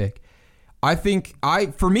 5 pick. I think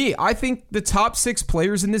the top 6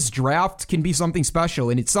 players in this draft can be something special,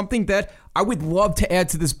 and it's something that I would love to add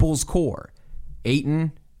to this Bulls core.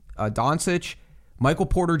 Ayton, Doncic, Michael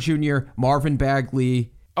Porter Jr., Marvin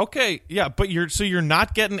Bagley. Okay, yeah, but you're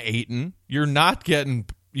not getting Ayton. You're not getting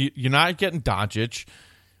Doncic.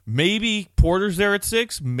 Maybe Porter's there at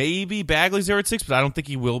 6. Maybe Bagley's there at 6, but I don't think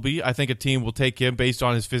he will be. I think a team will take him based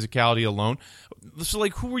on his physicality alone. So,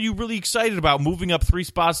 like, who are you really excited about moving up 3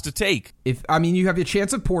 spots to take? You have a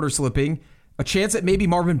chance of Porter slipping, a chance at maybe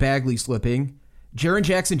Marvin Bagley slipping. Jaren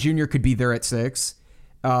Jackson Jr. could be there at 6.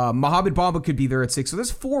 Mohamed Bamba could be there at 6. So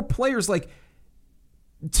there's 4 players. Like,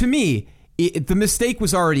 to me, the mistake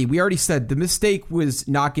was we already said the mistake was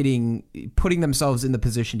not putting themselves in the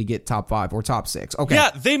position to get top 5 or top 6. Okay. Yeah,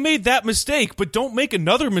 they made that mistake, but don't make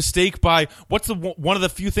another mistake by one of the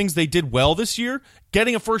few things they did well this year?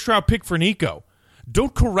 Getting a first-round pick for Nico.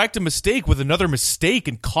 Don't correct a mistake with another mistake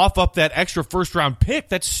and cough up that extra first-round pick.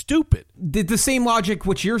 That's stupid. The same logic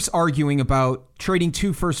which you're arguing about trading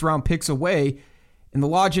 2 first-round picks away, and the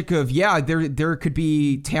logic of, there could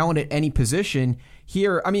be talent at any position.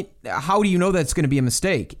 Here, I mean, how do you know that's going to be a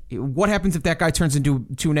mistake? What happens if that guy turns into an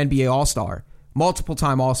NBA All-Star,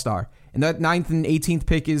 multiple-time All-Star, and that 9th and 18th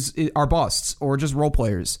pick are busts or just role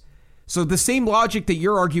players? So the same logic that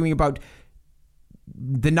you're arguing about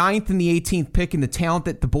the 9th and the 18th pick and the talent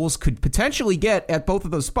that the Bulls could potentially get at both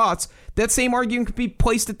of those spots, that same argument could be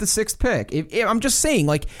placed at the 6th pick. I'm just saying,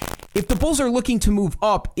 like, if the Bulls are looking to move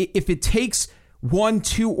up, if it takes 1,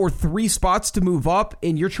 2, or 3 spots to move up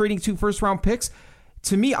and you're trading 2 first-round picks,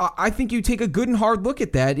 to me, I think you take a good and hard look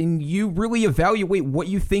at that and you really evaluate what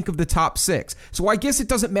you think of the top 6. So I guess it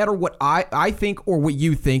doesn't matter what I think or what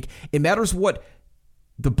you think. It matters what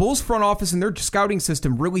the Bulls front office and their scouting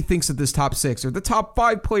system really thinks of this top 6 or the top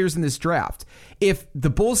 5 players in this draft. If the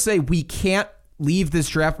Bulls say we can't leave this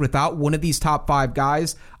draft without one of these top 5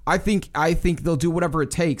 guys, I think they'll do whatever it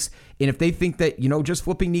takes. And if they think that, just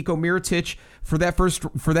flipping Nico Mirotic for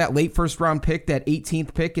that late first round pick, that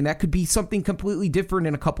 18th pick, and that could be something completely different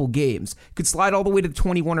in a couple games, could slide all the way to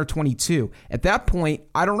 21 or 22. At that point,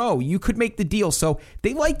 I don't know, you could make the deal. So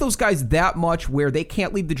they like those guys that much where they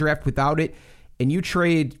can't leave the draft without it, and you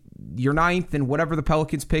trade your 9th and whatever the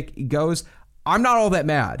Pelicans pick goes, I'm not all that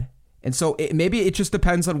mad. And so maybe it just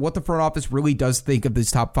depends on what the front office really does think of these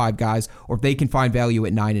top 5 guys, or if they can find value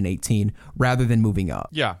at 9 and 18 rather than moving up.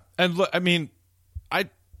 Yeah, and look, I mean,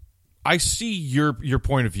 I see your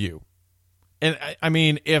point of view, and I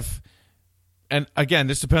mean, and again,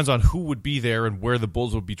 this depends on who would be there and where the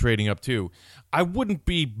Bulls would be trading up to. I wouldn't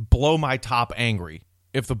be blow my top angry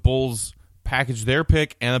if the Bulls package their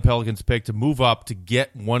pick and the Pelicans pick to move up to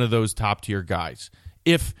get one of those top tier guys.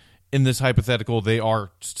 If in this hypothetical, they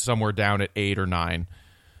are somewhere down at 8 or 9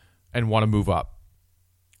 and want to move up.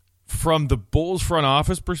 From the Bulls front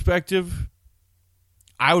office perspective,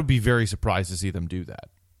 I would be very surprised to see them do that.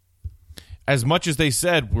 As much as they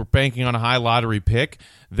said we're banking on a high lottery pick,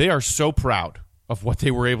 they are so proud of what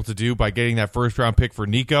they were able to do by getting that first-round pick for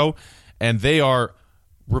Nico, and they are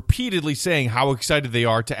repeatedly saying how excited they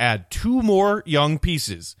are to add 2 more young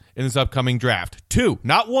pieces in this upcoming draft. 2,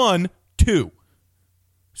 not 1, 2.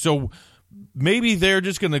 So maybe they're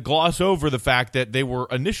just going to gloss over the fact that they were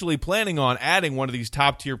initially planning on adding one of these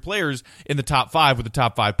top-tier players in the top 5 with the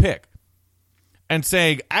top 5 pick and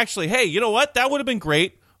saying, actually, hey, you know what? That would have been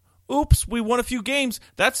great. Oops, we won a few games.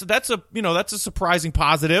 That's a surprising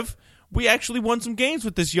positive. We actually won some games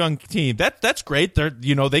with this young team. That's great.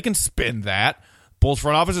 They can spin that. Bulls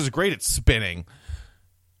front office is great at spinning.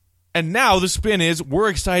 And now the spin is we're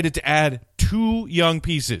excited to add 2 young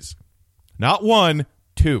pieces. Not 1,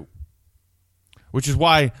 2. Which is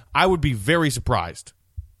why I would be very surprised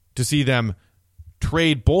to see them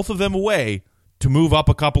trade both of them away to move up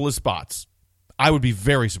a couple of spots. I would be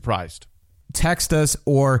very surprised. text us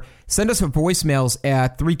or send us voicemails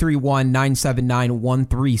at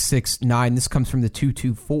 331-979-1369. This comes from the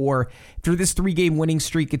 224. Through this 3-game winning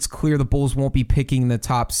streak, it's clear the Bulls won't be picking the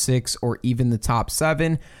top 6 or even the top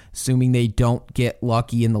 7, assuming they don't get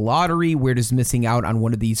lucky in the lottery. Where does missing out on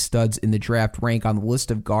one of these studs in the draft rank on the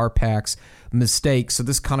list of Garpack's mistakes? So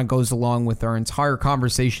this kind of goes along with our entire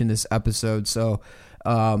conversation this episode. So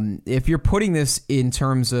if you're putting this in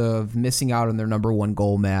terms of missing out on their number one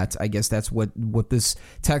goal, Matt, I guess that's what this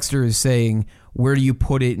texter is saying. Where do you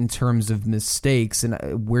put it in terms of mistakes,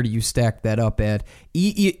 and where do you stack that up at?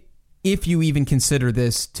 If you even consider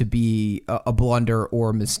this to be a blunder or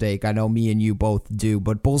a mistake. I know me and you both do,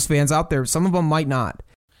 but Bulls fans out there, some of them might not.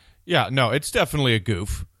 Yeah, no, it's definitely a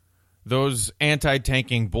goof. Those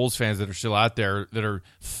anti-tanking Bulls fans that are still out there that are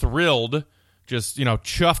thrilled, just,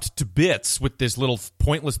 chuffed to bits with this little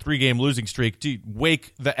pointless 3-game losing streak,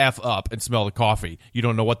 wake the F up and smell the coffee. You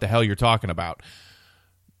don't know what the hell you're talking about.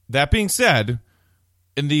 That being said,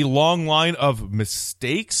 in the long line of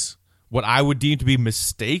mistakes, what I would deem to be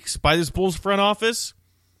mistakes by this Bulls front office,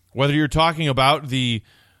 whether you're talking about the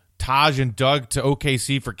Taj and Doug to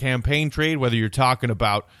OKC for campaign trade, whether you're talking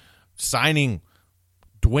about signing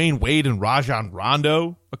Dwayne Wade and Rajon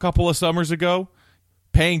Rondo a couple of summers ago,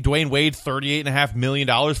 paying Dwayne Wade $38.5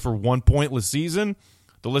 million for one pointless season.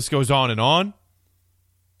 The list goes on and on.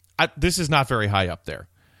 This is not very high up there.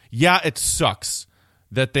 Yeah, it sucks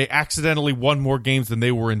that they accidentally won more games than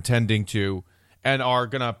they were intending to and are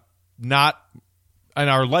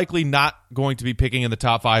likely not going to be picking in the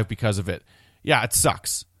top 5 because of it. Yeah, it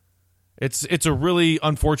sucks. It's a really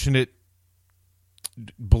unfortunate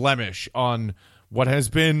blemish on what has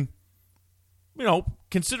been,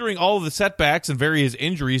 considering all of the setbacks and various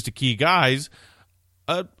injuries to key guys,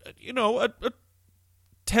 a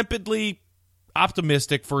tepidly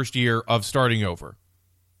optimistic first year of starting over.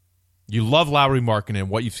 You love Lauri Markkanen,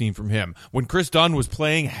 what you've seen from him. When Chris Dunn was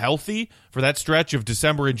playing healthy for that stretch of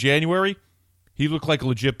December and January, he looked like a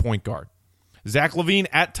legit point guard. Zach LaVine,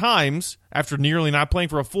 at times, after nearly not playing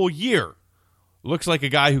for a full year, looks like a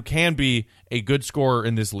guy who can be a good scorer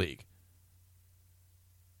in this league.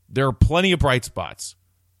 There are plenty of bright spots.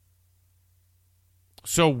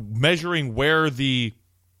 So measuring where the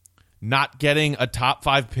not getting a top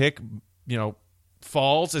 5 pick,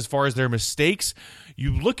 falls as far as their mistakes,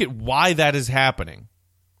 you look at why that is happening.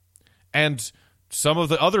 And some of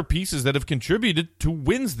the other pieces that have contributed to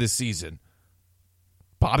wins this season.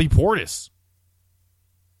 Bobby Portis.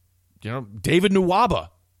 David Nwaba.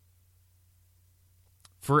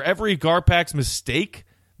 For every Garpack's mistake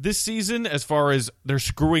this season, as far as they're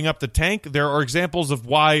screwing up the tank, there are examples of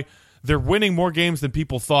why they're winning more games than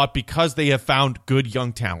people thought because they have found good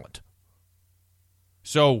young talent.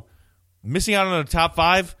 So, missing out on a top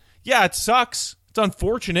 5, yeah, it sucks. It's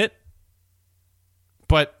unfortunate.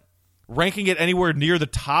 But ranking it anywhere near the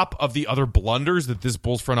top of the other blunders that this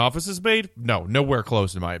Bulls front office has made, no, nowhere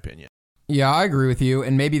close in my opinion. Yeah, I agree with you.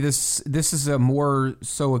 And maybe this is a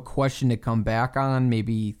question to come back on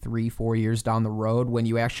maybe 3-4 years down the road when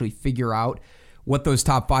you actually figure out what those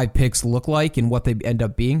top 5 picks look like and what they end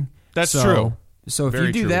up being. That's true. So if Very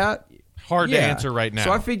you do true. that, hard to answer right now.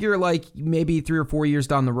 So I figure maybe 3 or 4 years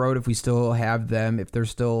down the road, if we still have them, if they're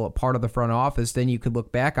still a part of the front office, then you could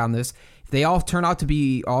look back on this. If they all turn out to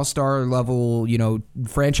be all-star level,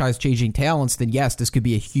 franchise-changing talents, then yes, this could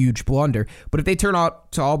be a huge blunder. But if they turn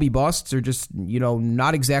out to all be busts or just,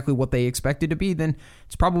 not exactly what they expected to be, then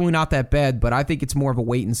it's probably not that bad. But I think it's more of a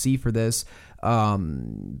wait and see for this.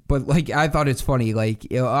 But I thought it's funny,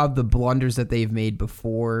 of the blunders that they've made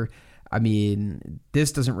before, I mean,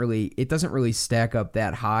 this doesn't really stack up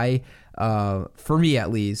that high, for me at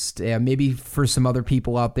least. And maybe for some other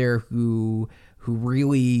people out there who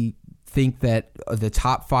really think that the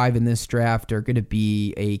top 5 in this draft are going to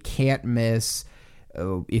be a can't miss.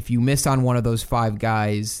 If you miss on one of those 5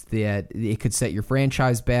 guys, that it could set your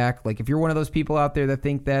franchise back. If you're one of those people out there that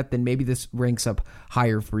think that, then maybe this ranks up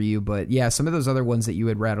higher for you. But yeah, some of those other ones that you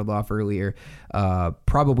had rattled off earlier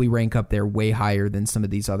probably rank up there way higher than some of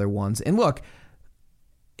these other ones. And look,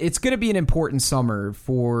 it's going to be an important summer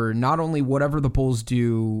for not only whatever the Bulls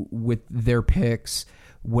do with their picks,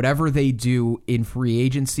 whatever they do in free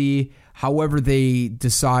agency, however they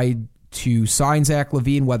decide to sign Zach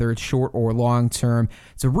LaVine, whether it's short or long term.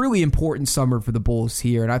 It's a really important summer for the Bulls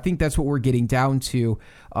here, and I think that's what we're getting down to.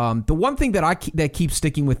 The one thing that keeps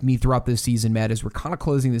sticking with me throughout this season, Matt, is we're kind of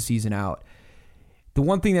closing the season out. the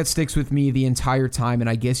one thing that sticks with me the entire time, and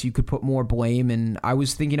I guess you could put more blame, and I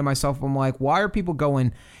was thinking to myself, I'm like, why are people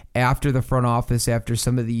going after the front office after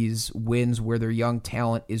some of these wins where their young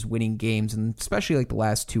talent is winning games, and especially like the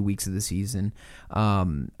last 2 weeks of the season?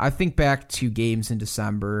 I think back to games in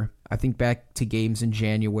December. I think back to games in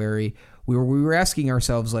January. We were asking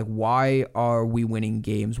ourselves, like, why are we winning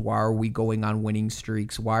games? Why are we going on winning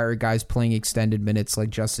streaks? Why are guys playing extended minutes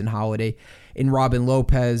like Justin Holiday and Robin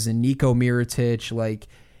Lopez and Nico Mirotic? Like,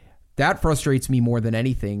 that frustrates me more than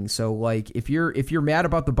anything. So, like, if you're mad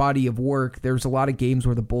about the body of work, there's a lot of games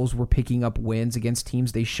where the Bulls were picking up wins against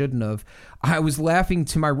teams they shouldn't have. I was laughing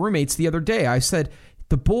to my roommates the other day. I said,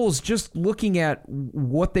 the Bulls, just looking at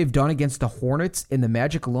what they've done against the Hornets and the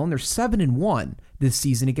Magic alone, they're 7-1 this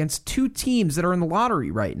season against two teams that are in the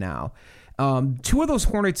lottery right now. Two of those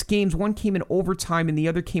Hornets games, one came in overtime and the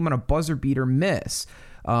other came on a buzzer beater miss.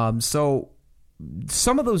 So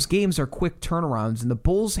some of those games are quick turnarounds, and the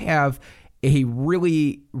Bulls have a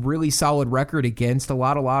really, really solid record against a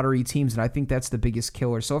lot of lottery teams, and I think that's the biggest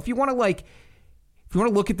killer. So if you want to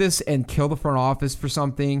look at this and kill the front office for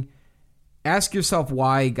something, ask yourself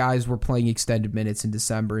why guys were playing extended minutes in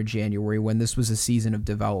December and January when this was a season of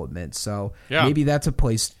development. So maybe that's a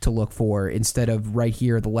place to look for instead of right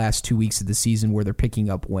here the last 2 weeks of the season where they're picking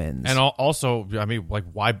up wins. And also, I mean, like,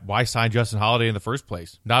 why sign Justin Holiday in the first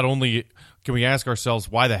place? Not only can we ask ourselves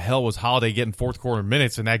why the hell was Holiday getting fourth quarter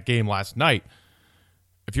minutes in that game last night?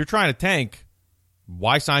 If you're trying to tank,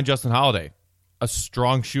 why sign Justin Holiday? A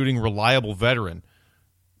strong shooting, reliable veteran.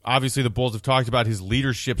 Obviously, the Bulls have talked about his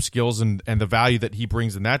leadership skills and the value that he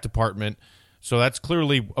brings in that department. So that's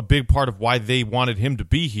clearly a big part of why they wanted him to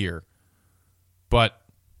be here. But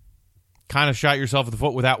kind of shot yourself in the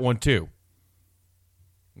foot with that one, too.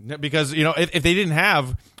 Because, you know, if they didn't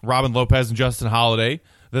have Robin Lopez and Justin Holiday,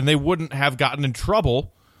 then they wouldn't have gotten in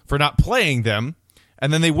trouble for not playing them.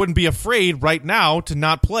 And then they wouldn't be afraid right now to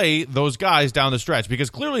not play those guys down the stretch. Because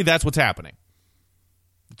clearly that's what's happening.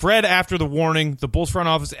 Fred after the warning, the Bulls front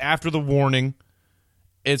office after the warning,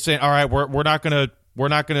 it's saying, all right, we're not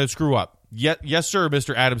gonna screw up. Yes, sir,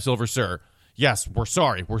 Mr. Adam Silver, sir. Yes, we're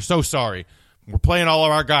sorry. We're so sorry. We're playing all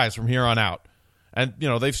of our guys from here on out. And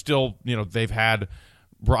they've had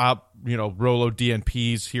Rolo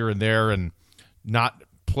DNPs here and there, and not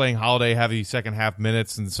playing Holiday heavy second half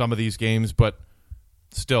minutes in some of these games, but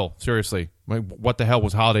still, seriously, what the hell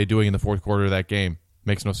was Holiday doing in the fourth quarter of that game?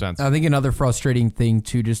 Makes no sense. I think another frustrating thing,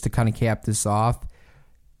 too, just to kind of cap this off,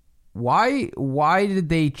 why did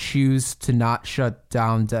they choose to not shut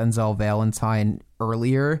down Denzel Valentine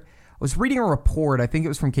earlier? I was reading a report, I think it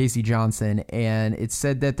was from Casey Johnson, and it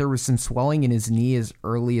said that there was some swelling in his knee as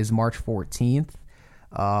early as March 14th.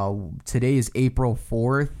 Today is April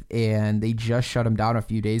 4th, and they just shut him down a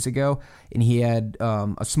few days ago, and he had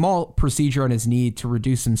a small procedure on his knee to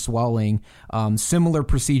reduce some swelling. Similar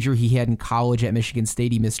procedure he had in college at Michigan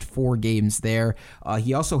State. He missed 4 games there.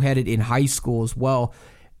 He also had it in high school as well.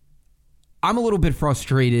 I'm a little bit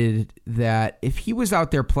frustrated that if he was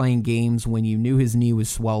out there playing games when you knew his knee was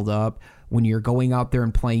swelled up, when you're going out there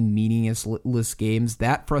and playing meaningless games,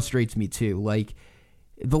 that frustrates me too. Like,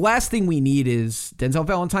 the last thing we need is Denzel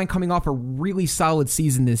Valentine coming off a really solid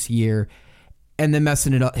season this year and then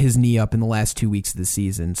messing his knee up in the last 2 weeks of the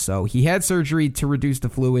season. So he had surgery to reduce the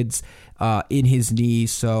fluids in his knee.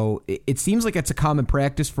 So it seems like it's a common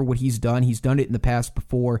practice for what he's done. He's done it in the past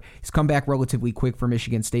before. He's come back relatively quick for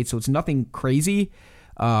Michigan State, so it's nothing crazy.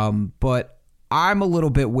 But I'm a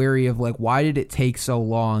little bit wary of, like, why did it take so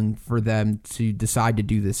long for them to decide to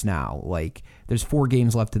do this now? Like, there's 4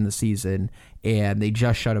 games left in the season, and they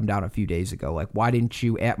just shut him down a few days ago. Like, why didn't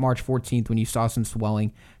you, at March 14th, when you saw some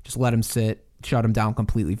swelling, just let him sit, shut him down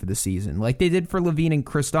completely for the season, like they did for Levine and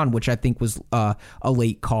Chris Dunn, which I think was a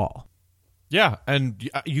late call. Yeah, and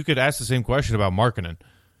you could ask the same question about Markkanen.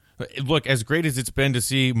 Look, as great as it's been to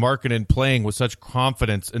see Markkanen playing with such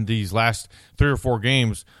confidence in these last 3 or 4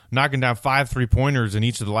 games, knocking down 5 3-pointers in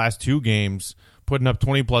each of the last 2 games, putting up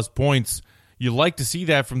 20-plus points, you like to see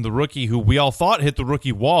that from the rookie who we all thought hit the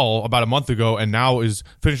rookie wall about a month ago and now is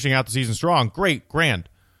finishing out the season strong. Great, grand.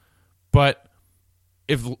 But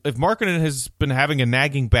if Markkanen has been having a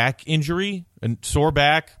nagging back injury and sore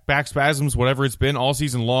back spasms, whatever it's been all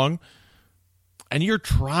season long, and you're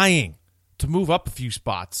trying to move up a few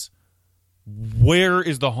spots, where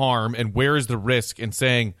is the harm and where is the risk in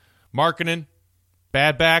saying, Markkanen,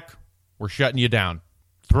 bad back, we're shutting you down.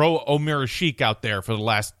 Throw Omer Ashik out there for the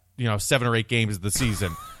last 7 or 8 games of the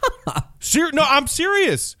season. No, I'm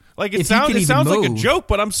serious. Like, it sounds like a joke,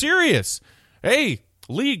 but I'm serious. Hey,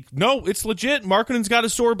 league, no, it's legit. Markkanen's got a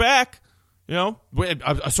sore back.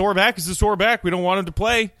 A sore back is a sore back. We don't want him to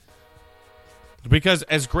play. Because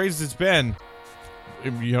as great as it's been,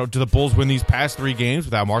 you know, do the Bulls win these past 3 games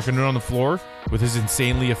without Markkanen on the floor with his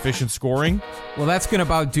insanely efficient scoring? Well, that's going to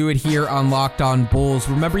about do it here on Locked On Bulls.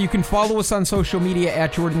 Remember, you can follow us on social media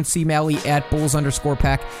at Jordan C. Malley, at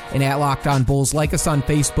Bulls_Pack, and at Locked On Bulls. Like us on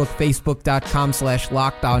Facebook,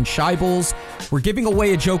 facebook.com/LockedOnShyBulls. We're giving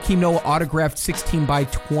away a Joakim Noah autographed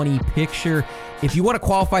 16x20 picture. If you want to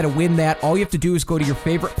qualify to win that, all you have to do is go to your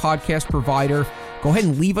favorite podcast provider. Go ahead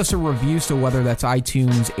and leave us a review, so whether that's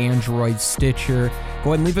iTunes, Android, Stitcher,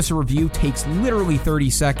 go ahead and leave us a review. Takes literally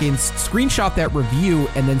 30 seconds. Screenshot that review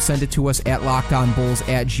and then send it to us at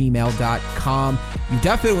lockedonbulls@gmail.com. You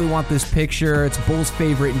definitely want this picture. It's a Bulls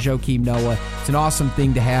favorite in Joakim Noah. It's an awesome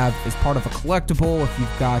thing to have as part of a collectible. If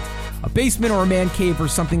you've got a basement or a man cave or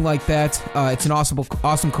something like that, it's an awesome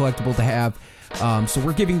collectible to have. So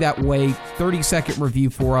we're giving that away. 30-second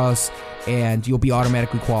review for us, and you'll be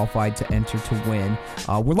automatically qualified to enter to win.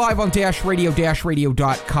 We're live on Dash Radio,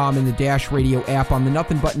 dashradio.com, and the Dash Radio app on the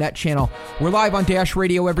Nothing But Net channel. We're live on Dash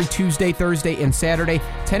Radio every Tuesday, Thursday, and Saturday,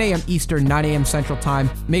 10 a.m. Eastern, 9 a.m. Central Time.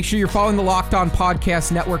 Make sure you're following the Locked On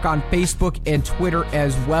Podcast Network on Facebook and Twitter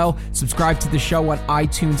as well. Subscribe to the show on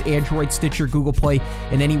iTunes, Android, Stitcher, Google Play,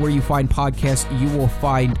 and anywhere you find podcasts, you will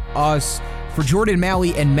find us. For Jordan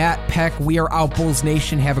Malley and Matt Peck, we are out, Bulls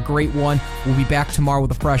Nation. Have a great one. We'll be back tomorrow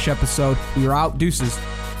with a fresh episode. We are out. Deuces.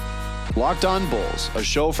 Locked On Bulls, a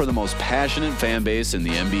show for the most passionate fan base in the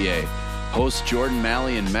NBA. Hosts Jordan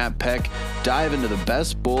Malley and Matt Peck dive into the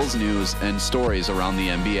best Bulls news and stories around the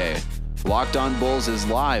NBA. Locked On Bulls is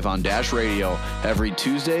live on Dash Radio every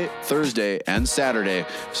Tuesday, Thursday, and Saturday,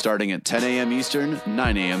 starting at 10 a.m. Eastern,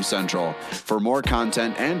 9 a.m. Central. For more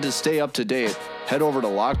content and to stay up to date, head over to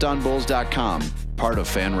LockedOnBulls.com, part of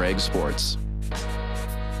FanRag Sports.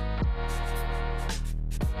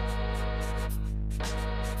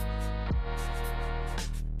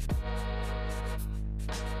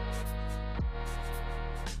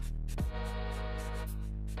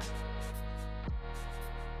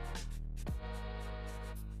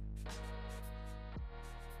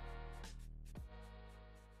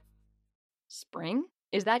 Spring?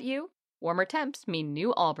 Is that you? Warmer temps mean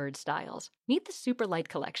new Allbirds styles. Meet the Super Light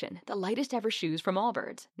Collection, the lightest ever shoes from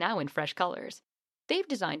Allbirds, now in fresh colors. They've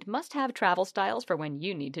designed must-have travel styles for when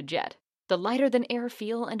you need to jet. The lighter-than-air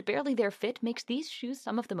feel and barely-there fit makes these shoes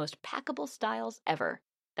some of the most packable styles ever.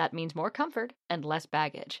 That means more comfort and less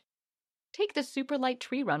baggage. Take the Super Light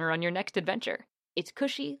Tree Runner on your next adventure. Its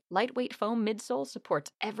cushy, lightweight foam midsole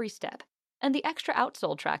supports every step, and the extra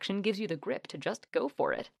outsole traction gives you the grip to just go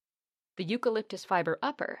for it. The eucalyptus fiber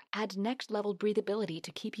upper adds next-level breathability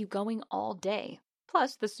to keep you going all day.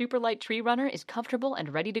 Plus, the Super Light Tree Runner is comfortable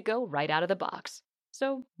and ready to go right out of the box.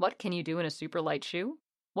 So, what can you do in a super light shoe?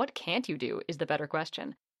 What can't you do is the better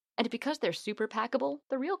question. And because they're super packable,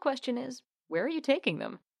 the real question is, where are you taking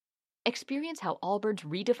them? Experience how Allbirds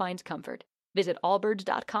redefines comfort. Visit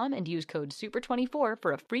allbirds.com and use code SUPER24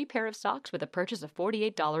 for a free pair of socks with a purchase of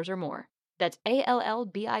 $48 or more. That's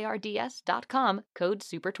ALLBIRDS.com, code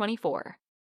SUPER24.